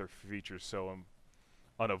reckon with her features so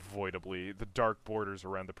unavoidably. The dark borders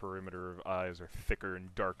around the perimeter of eyes are thicker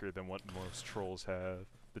and darker than what most trolls have.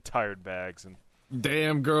 The tired bags and...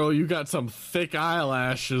 Damn, girl, you got some thick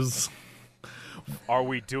eyelashes. Are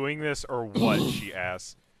we doing this or what? She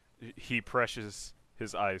asks. He presses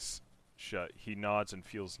his eyes shut. He nods and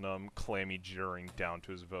feels numb, clammy jittering down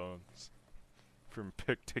to his bones from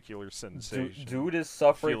particular sensation. Dude is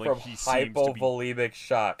suffering Feeling from he seems to be- hypovolemic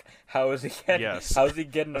shock. How is he getting? Yes. How is he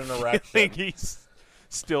getting an I erection? think he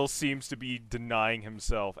still seems to be denying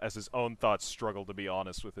himself as his own thoughts struggle to be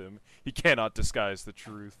honest with him. He cannot disguise the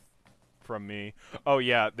truth from me. Oh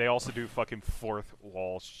yeah, they also do fucking fourth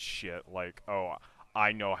wall shit. Like, oh,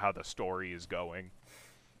 I know how the story is going.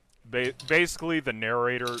 Basically, the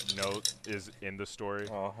narrator note is in the story.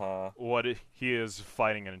 What he is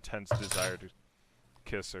fighting an intense desire to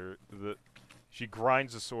kiss her. She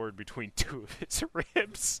grinds a sword between two of its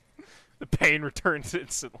ribs. The pain returns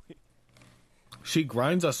instantly. She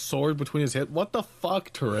grinds a sword between his hips. What the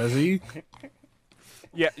fuck, Terezi?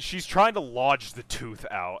 Yeah, she's trying to lodge the tooth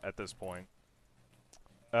out at this point.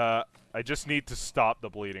 I just need to stop the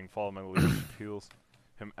bleeding. Follow my lead. She peels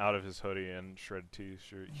him out of his hoodie and shredded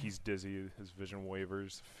t-shirt. He's dizzy. His vision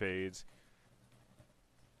wavers, fades.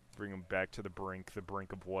 Bring him back to the brink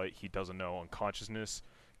of what he doesn't know. Unconsciousness,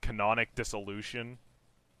 canonic dissolution.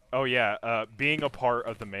 Oh yeah, being a part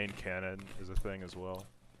of the main canon is a thing as well.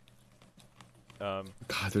 God,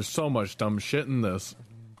 there's so much dumb shit in this.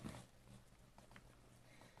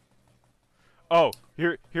 Oh,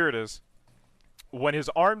 here it is. When his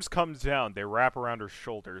arms come down, they wrap around her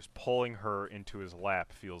shoulders, pulling her into his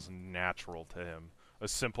lap feels natural to him. A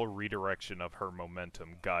simple redirection of her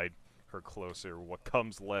momentum guide her closer. What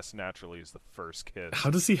comes less naturally is the first kiss. How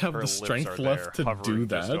does he have Her the lips strength are left there, to hovering do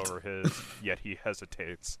just that? over his, yet he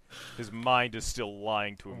hesitates. His mind is still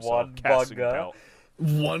lying to himself, One casting bunga. doubt.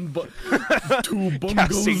 Two Casting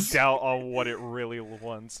bungos. doubt on what it really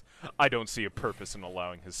wants. I don't see a purpose in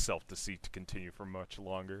allowing his self-deceit to continue for much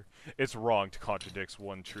longer. It's wrong to contradict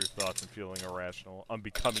one's true thoughts and feeling irrational,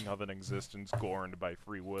 unbecoming of an existence governed by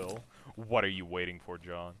free will. What are you waiting for,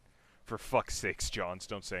 John? For fuck's sakes, Johns,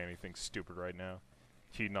 don't say anything stupid right now.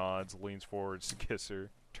 He nods, leans forwards to kiss her.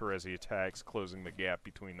 Terezi attacks, closing the gap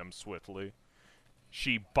between them swiftly.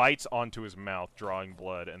 She bites onto his mouth, drawing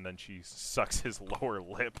blood, and then she sucks his lower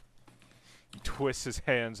lip. He twists his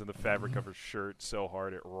hands in the fabric of her shirt so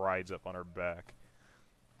hard it rides up on her back.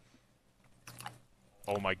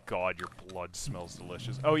 Oh my god, your blood smells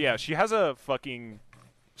delicious. Oh yeah, she has a fucking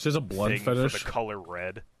She has a blood thing fetish. for the color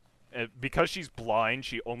red. And because she's blind,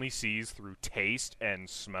 she only sees through taste and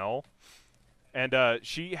smell. And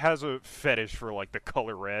she has a fetish for like the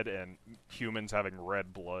color red and humans having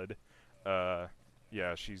red blood.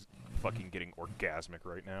 Yeah, she's fucking getting orgasmic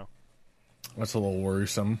right now. That's a little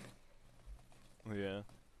worrisome. Yeah.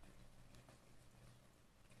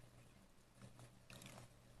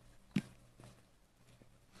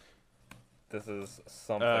 This is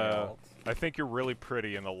something else. I think you're really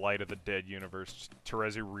pretty in the light of the dead universe.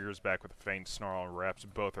 Terezi rears back with a faint snarl and wraps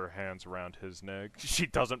both her hands around his neck. She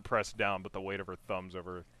doesn't press down, but the weight of her thumbs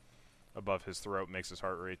above his throat makes his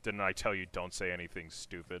heart rate. Didn't I tell you don't say anything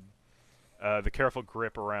stupid? The careful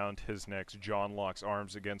grip around his neck, John locks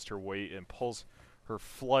arms against her weight and pulls her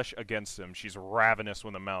flush against him. She's ravenous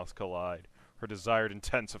when the mouths collide, her desire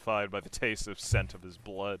intensified by the taste of scent of his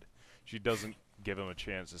blood. she doesn't give him a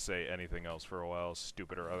chance to say anything else for a while,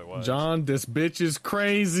 stupid or otherwise. John, this bitch is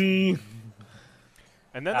crazy.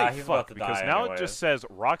 And then they he's about fuck to because die now anyways. it just says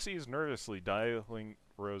Roxy is nervously dialing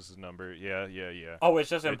Rose's number. Yeah. Oh, it's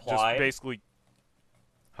just It implied. just basically,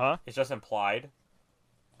 huh? It's just implied.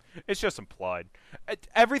 It's just implied.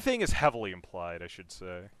 Everything is heavily implied, I should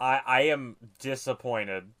say. I am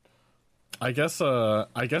disappointed. I guess a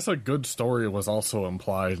good story was also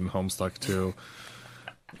implied in Homestuck too.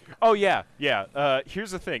 Oh yeah.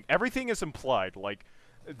 Here's the thing: everything is implied. Like,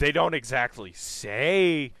 they don't exactly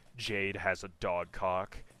say Jade has a dog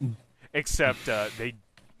cock, except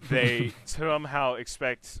they somehow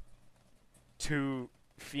expect two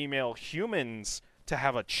female humans to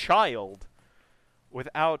have a child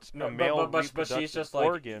without a male but reproductive she's just like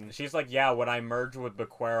organ. she's like, yeah, when I merged with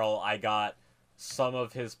McQuarrell, I got some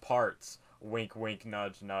of his parts. Wink, wink,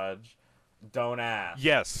 nudge, nudge. Don't ask.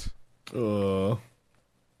 Yes. Uh,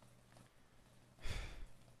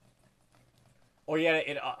 Oh yeah,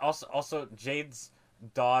 it also Jade's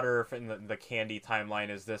daughter from the Candy timeline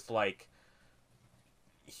is this like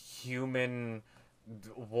human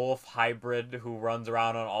wolf hybrid who runs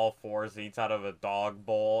around on all fours and eats out of a dog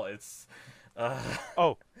bowl. It's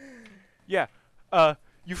Oh, yeah.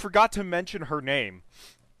 You forgot to mention her name.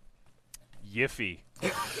 Yiffy.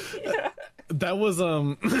 that was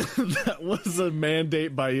that was a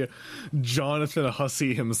mandate by Jonathan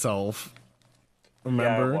Hussey himself.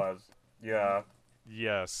 Remember? Yeah, it was. Yeah.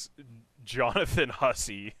 Yes. Jonathan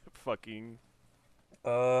Hussey. Fucking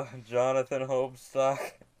Jonathan Homestuck.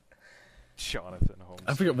 Jonathan Holmes.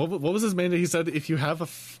 I forget what was his mandate. He said if you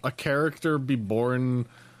have a character be born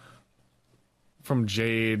from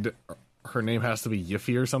Jade, her name has to be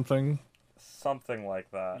Yiffy or something. Something like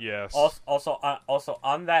that. Yes. Also,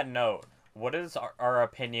 on that note, what is our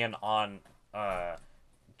opinion on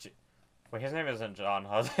wait, his name isn't John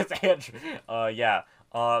Hussey. It's Andrew.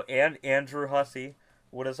 And Andrew Hussey.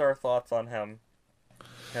 What is our thoughts on him?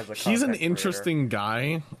 As a He's an content creator? interesting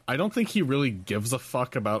guy. I don't think he really gives a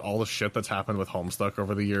fuck about all the shit that's happened with Homestuck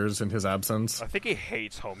over the years in his absence. I think he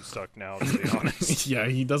hates Homestuck now, to be honest. Yeah,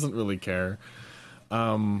 he doesn't really care.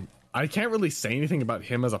 I can't really say anything about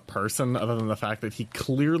him as a person other than the fact that he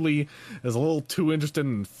clearly is a little too interested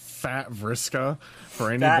in fat Vriska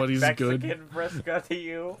for anybody's good. Mexican Vriska to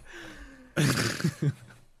you.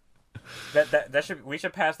 That should, we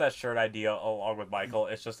should pass that shirt idea along with Michael.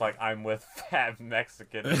 It's just like, I'm with fat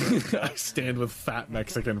Mexican Vriska. I stand with fat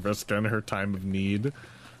Mexican Vriska in her time of need.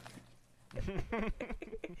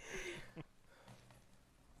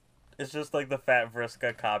 It's just like the fat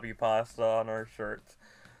Vriska copy pasta on our shirts.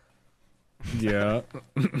 Yeah.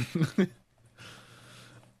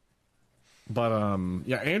 But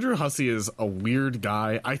yeah, Andrew Hussey is a weird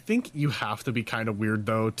guy. I think you have to be kind of weird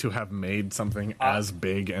though to have made something as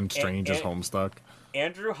big and strange as Homestuck.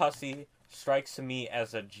 Andrew Hussey strikes me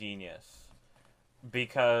as a genius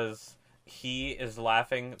because he is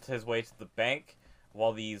laughing his way to the bank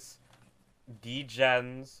while these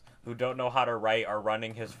degens who don't know how to write are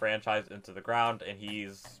running his franchise into the ground, and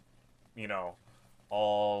he's, you know,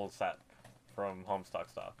 all set from Homestuck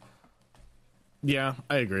stuff. Yeah,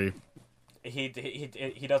 I agree. He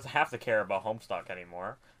doesn't have to care about Homestuck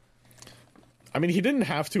anymore. I mean, he didn't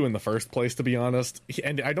have to in the first place, to be honest.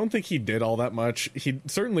 And I don't think he did all that much. He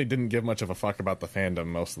certainly didn't give much of a fuck about the fandom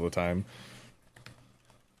most of the time.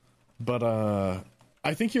 But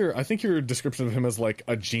I think your description of him as like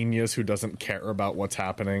a genius who doesn't care about what's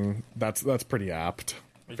happening, that's pretty apt.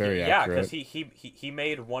 Very accurate. Yeah, because he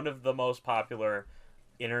made one of the most popular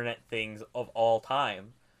internet things of all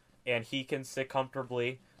time, and he can sit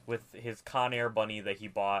comfortably with his Conair bunny that he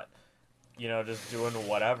bought, you know, just doing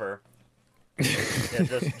whatever. And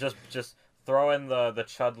just throwing the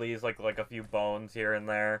Chudleys, like a few bones here and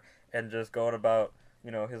there, and just going about,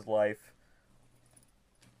 you know, his life.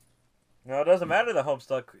 No, it doesn't matter that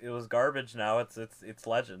Homestuck, it was garbage now. It's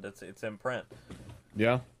legend. It's in print.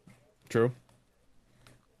 Yeah, true.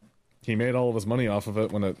 He made all of his money off of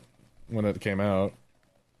it when it came out.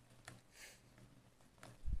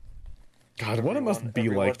 God, what it must be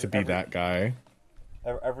like to be that guy.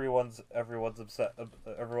 Everyone's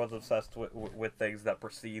obsessed with things that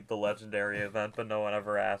precede the legendary event, but no one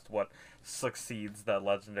ever asked what succeeds that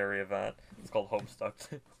legendary event. It's called Homestuck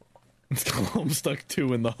 2. It's called Homestuck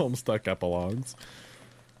 2 in the Homestuck epilogues.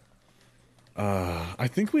 I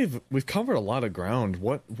think we've covered a lot of ground.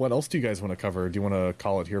 What else do you guys want to cover? Do you want to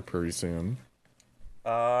call it here pretty soon?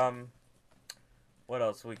 What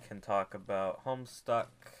else we can talk about? Homestuck.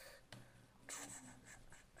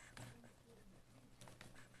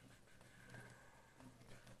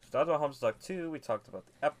 We talked about Homestuck 2. We talked about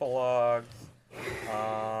the epilogues.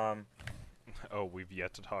 Oh, we've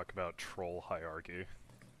yet to talk about troll hierarchy.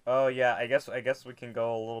 Oh yeah, I guess we can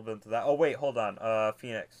go a little bit into that. Oh wait, hold on.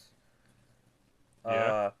 Phoenix.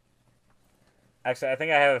 Yeah? Actually, I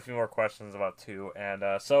think I have a few more questions about 2. And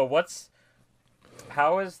so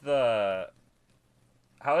how is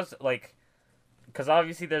like, because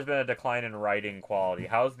obviously there's been a decline in writing quality.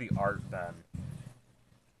 How's the art then?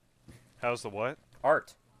 How's the what?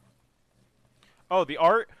 Art. Oh, the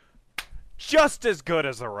art just as good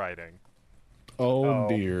as the writing. Oh Oh.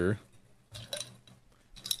 dear.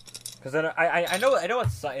 Because then I know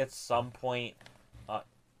at some point,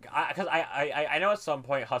 I know at some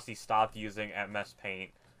point Hussey stopped using MS Paint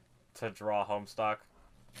to draw Homestuck.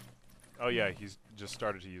 Oh yeah, he's just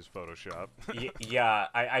started to use Photoshop. Yeah,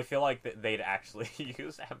 I feel like they'd actually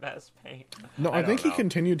use MS Paint. No, I think don't he know.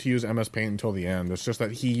 continued to use MS Paint until the end. It's just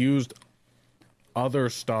that he used other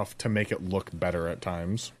stuff to make it look better at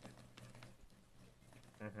times.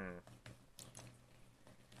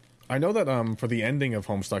 I know that for the ending of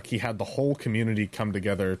Homestuck, he had the whole community come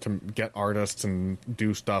together to get artists and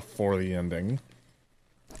do stuff for the ending.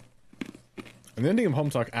 And the ending of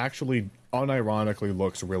Homestuck actually unironically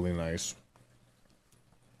looks really nice.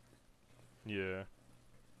 Yeah.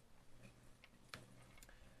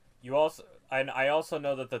 I also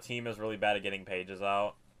know that the team is really bad at getting pages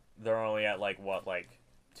out. They're only at like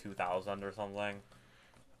 2,000 or something.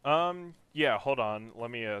 Yeah, hold on. Let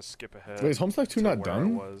me skip ahead. Wait, is Homestuck 2 to not where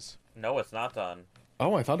done? It was. No, it's not done.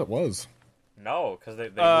 Oh, I thought it was. No, because they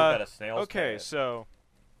moved at a snail's Okay, pace. so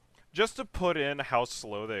just to put in how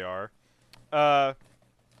slow they are,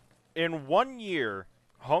 in 1 year,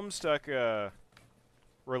 Homestuck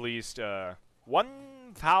released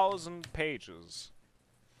 1,000 pages.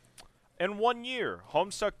 In 1 year,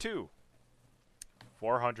 Homestuck 2,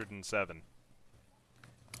 407.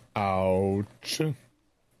 Ouch.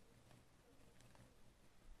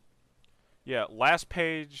 Yeah, last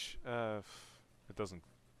page, it doesn't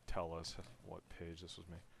tell us what page this was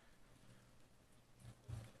made.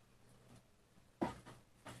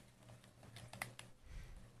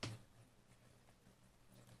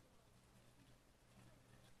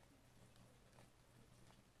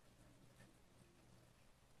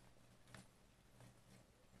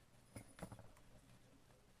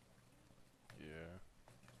 Yeah.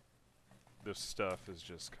 This stuff is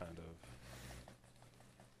just kind of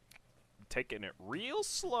taking it real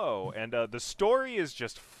slow, and the story is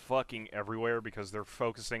just fucking everywhere because they're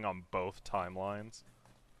focusing on both timelines.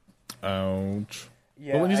 Ouch.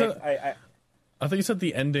 Yeah, But when you said- I I thought you said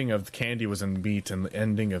the ending of Candy was in Meat and the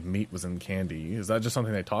ending of Meat was in Candy. Is that just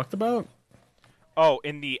something they talked about? Oh,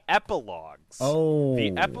 in the epilogues. Oh.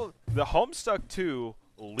 The Homestuck 2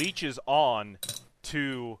 leeches on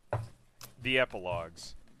to the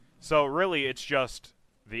epilogues. So really it's just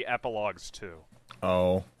the epilogues too.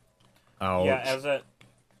 Oh. Ouch. yeah, as it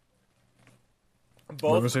What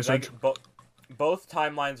both was I saying? both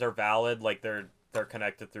timelines are valid. Like they're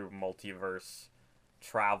connected through multiverse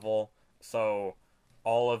travel, so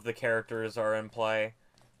all of the characters are in play.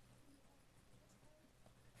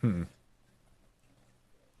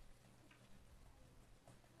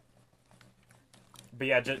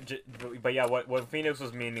 But yeah, what Phoenix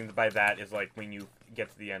was meaning by that is like when you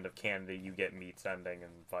get to the end of Candy, you get Meat's ending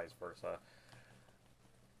and vice versa.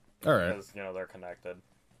 All right. Because they're connected.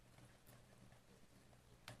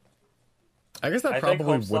 I guess that I think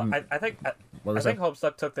probably Homestuck, wouldn't. I think What I was think that?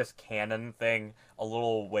 Homestuck took this canon thing a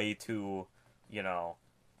little way too,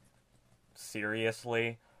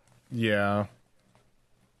 seriously. Yeah.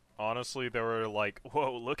 Honestly, they were like,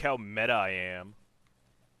 "Whoa, look how meta I am.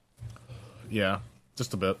 Yeah.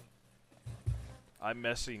 Just a bit. I'm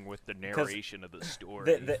messing with the narration of the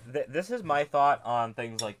story." This is my thought on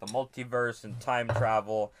things like the multiverse and time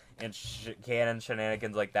travel and canon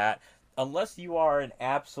shenanigans like that. Unless you are an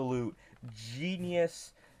absolute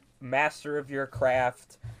genius, master of your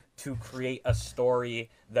craft, to create a story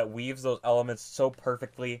that weaves those elements so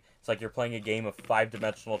perfectly, it's like you're playing a game of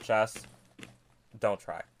 5-dimensional chess. Don't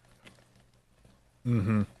try.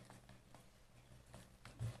 Mm-hmm.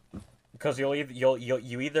 Because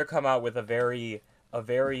you either come out with a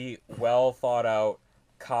very well thought out,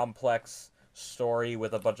 complex story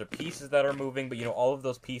with a bunch of pieces that are moving, but all of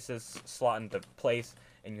those pieces slot into place,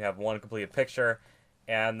 and you have one completed picture,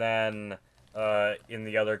 and then in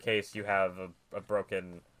the other case you have a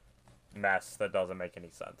broken mess that doesn't make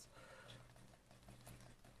any sense.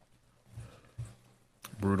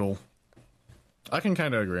 Brutal. I can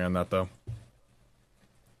kind of agree on that, though.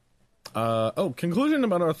 Conclusion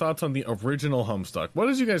about our thoughts on the original Homestuck. What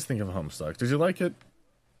did you guys think of Homestuck? Did you like it?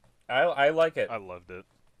 I like it. I loved it.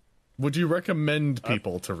 Would you recommend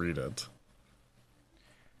people to read it?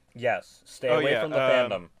 Yes, stay Oh, away yeah, from the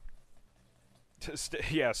fandom.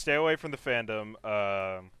 Stay away from the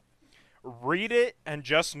fandom. Read it and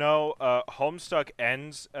just know Homestuck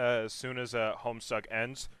ends as soon as Homestuck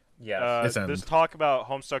ends. Yes. It's end. This talk about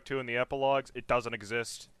Homestuck 2 in the epilogues, it doesn't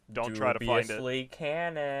exist. Don't try to find it. Dubiously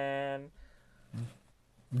canon.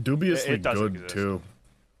 Dubiously It doesn't good exist. too.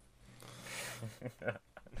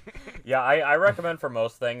 Yeah, I recommend for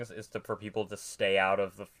most things is for people to stay out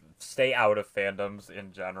of fandoms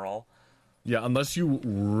in general. Yeah, unless you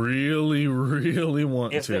really, really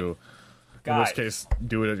want If to. it- In Guys, which case,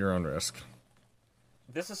 do it at your own risk.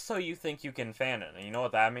 this is so you think you can fan it, and you know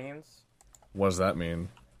what that means? What does that mean?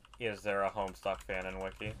 Is there a Homestuck fanon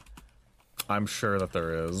wiki? I'm sure that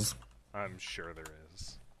there is. I'm sure there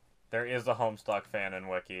is. There is a Homestuck fanon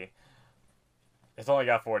wiki. It's only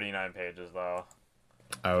got 49 pages though.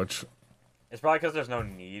 Ouch. It's probably because there's no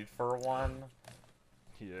need for one.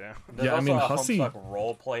 Yeah. There's Yeah, I also mean, a Hussey- Homestuck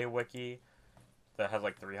roleplay wiki that has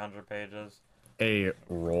like 300 pages. A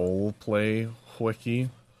role play wiki.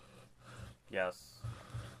 Yes.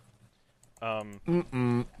 I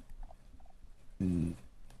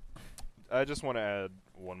just want to add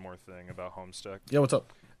one more thing about Homestuck. Yeah, what's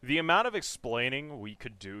up? The amount of explaining we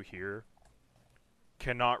could do here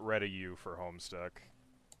cannot ready you for Homestuck.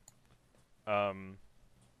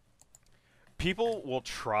 People will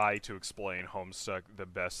try to explain Homestuck the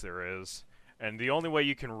best there is, and the only way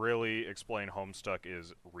you can really explain Homestuck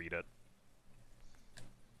is read it.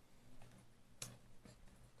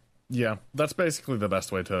 Yeah, that's basically the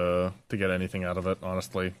best way to get anything out of it,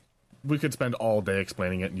 honestly. We could spend all day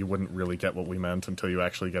explaining it, and you wouldn't really get what we meant until you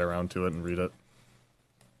actually get around to it and read it.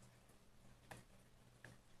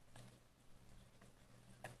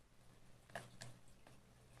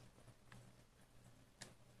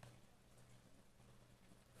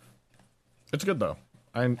 It's good, though.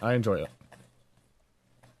 I enjoy it.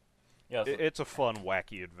 Yes. It's a fun,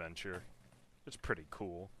 wacky adventure. It's pretty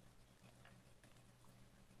cool.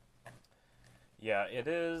 Yeah, it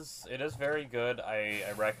is. It is very good. I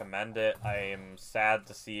recommend it. I am sad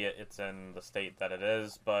to see it's in the state that it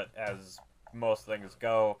is, but as most things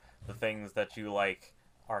go, the things that you like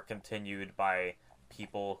are continued by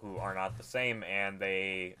people who are not the same, and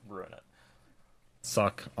they ruin it.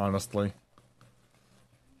 Suck, honestly.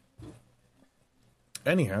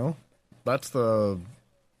 Anyhow, that's I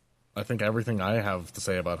think everything I have to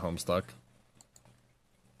say about Homestuck.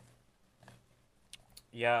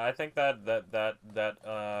 Yeah, I think that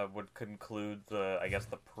would conclude the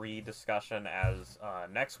pre-discussion as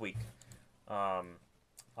next week, on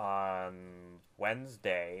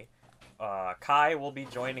Wednesday, Kai will be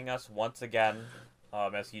joining us once again,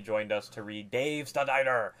 as he joined us to read Dave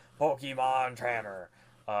Studiner, Pokemon Trainer,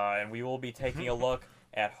 and we will be taking a look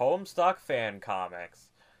at Homestuck fan comics.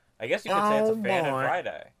 I guess you could say it's a fan and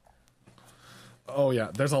Friday. Oh yeah,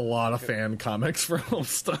 there's a lot of fan comics for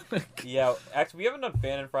Homestuck. Yeah, actually, we haven't done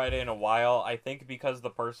Fan and Friday in a while. I think because the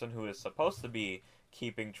person who is supposed to be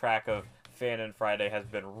keeping track of Fan and Friday has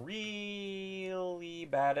been really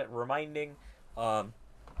bad at reminding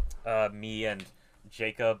me and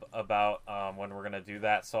Jacob about when we're gonna do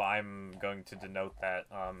that. So I'm going to denote that.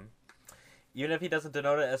 Even if he doesn't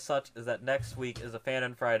denote it as such, is that next week is a Fan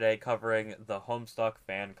and Friday covering the Homestuck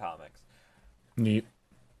fan comics. Neat.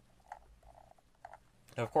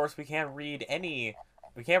 Of course, we can't read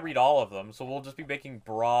all of them, so we'll just be making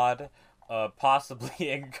broad, possibly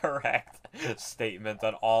incorrect statements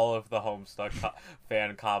on all of the Homestuck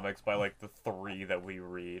fan comics by, like, the 3 that we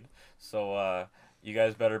read. So, you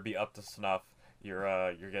guys better be up to snuff.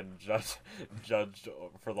 You're getting judged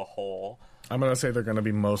for the whole. I'm gonna say they're gonna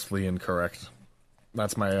be mostly incorrect.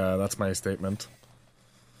 That's my statement.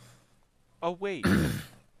 Oh, wait.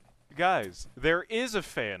 Guys, there is a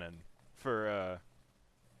fanon for,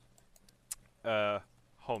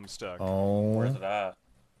 Homestuck. Oh. Where's it at?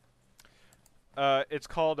 It's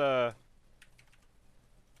called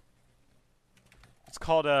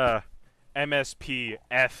MSPFA.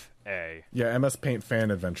 Yeah, MS Paint Fan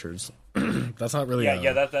Adventures. That's not really.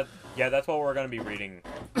 That's what we're gonna be reading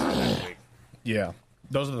next week. Yeah,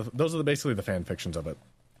 those are basically the fan fictions of it.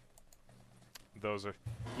 They're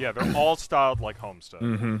all styled like Homestuck.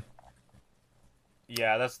 Mm-hmm.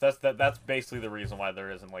 Yeah, that's basically the reason why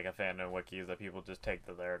there isn't like a fandom wiki, is that people just take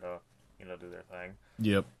to there to, do their thing.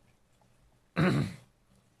 Yep.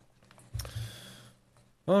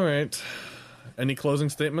 All right. Any closing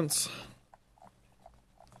statements?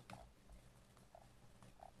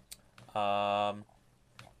 I'm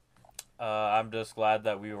just glad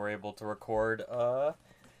that we were able to record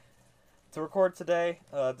today,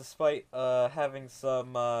 despite having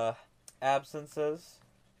some absences.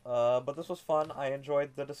 But this was fun. I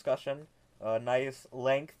enjoyed the discussion. Nice,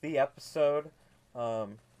 lengthy episode.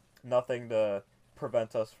 Nothing to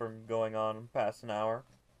prevent us from going on past an hour.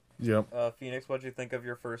 Yep. Phoenix, what'd you think of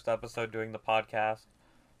your first episode doing the podcast?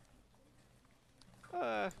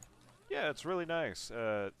 Yeah, it's really nice.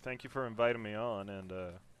 Thank you for inviting me on, and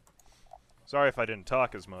sorry if I didn't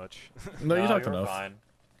talk as much, No, you talked were enough. fine.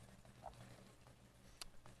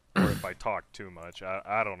 or if I talked too much.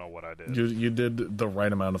 I don't know what I did. You did the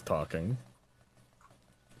right amount of talking.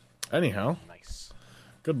 Anyhow, Nice.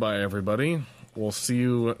 goodbye, everybody. We'll see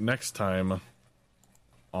you next time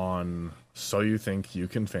on So You Think You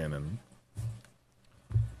Can Fanon.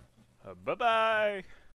 Bye-bye.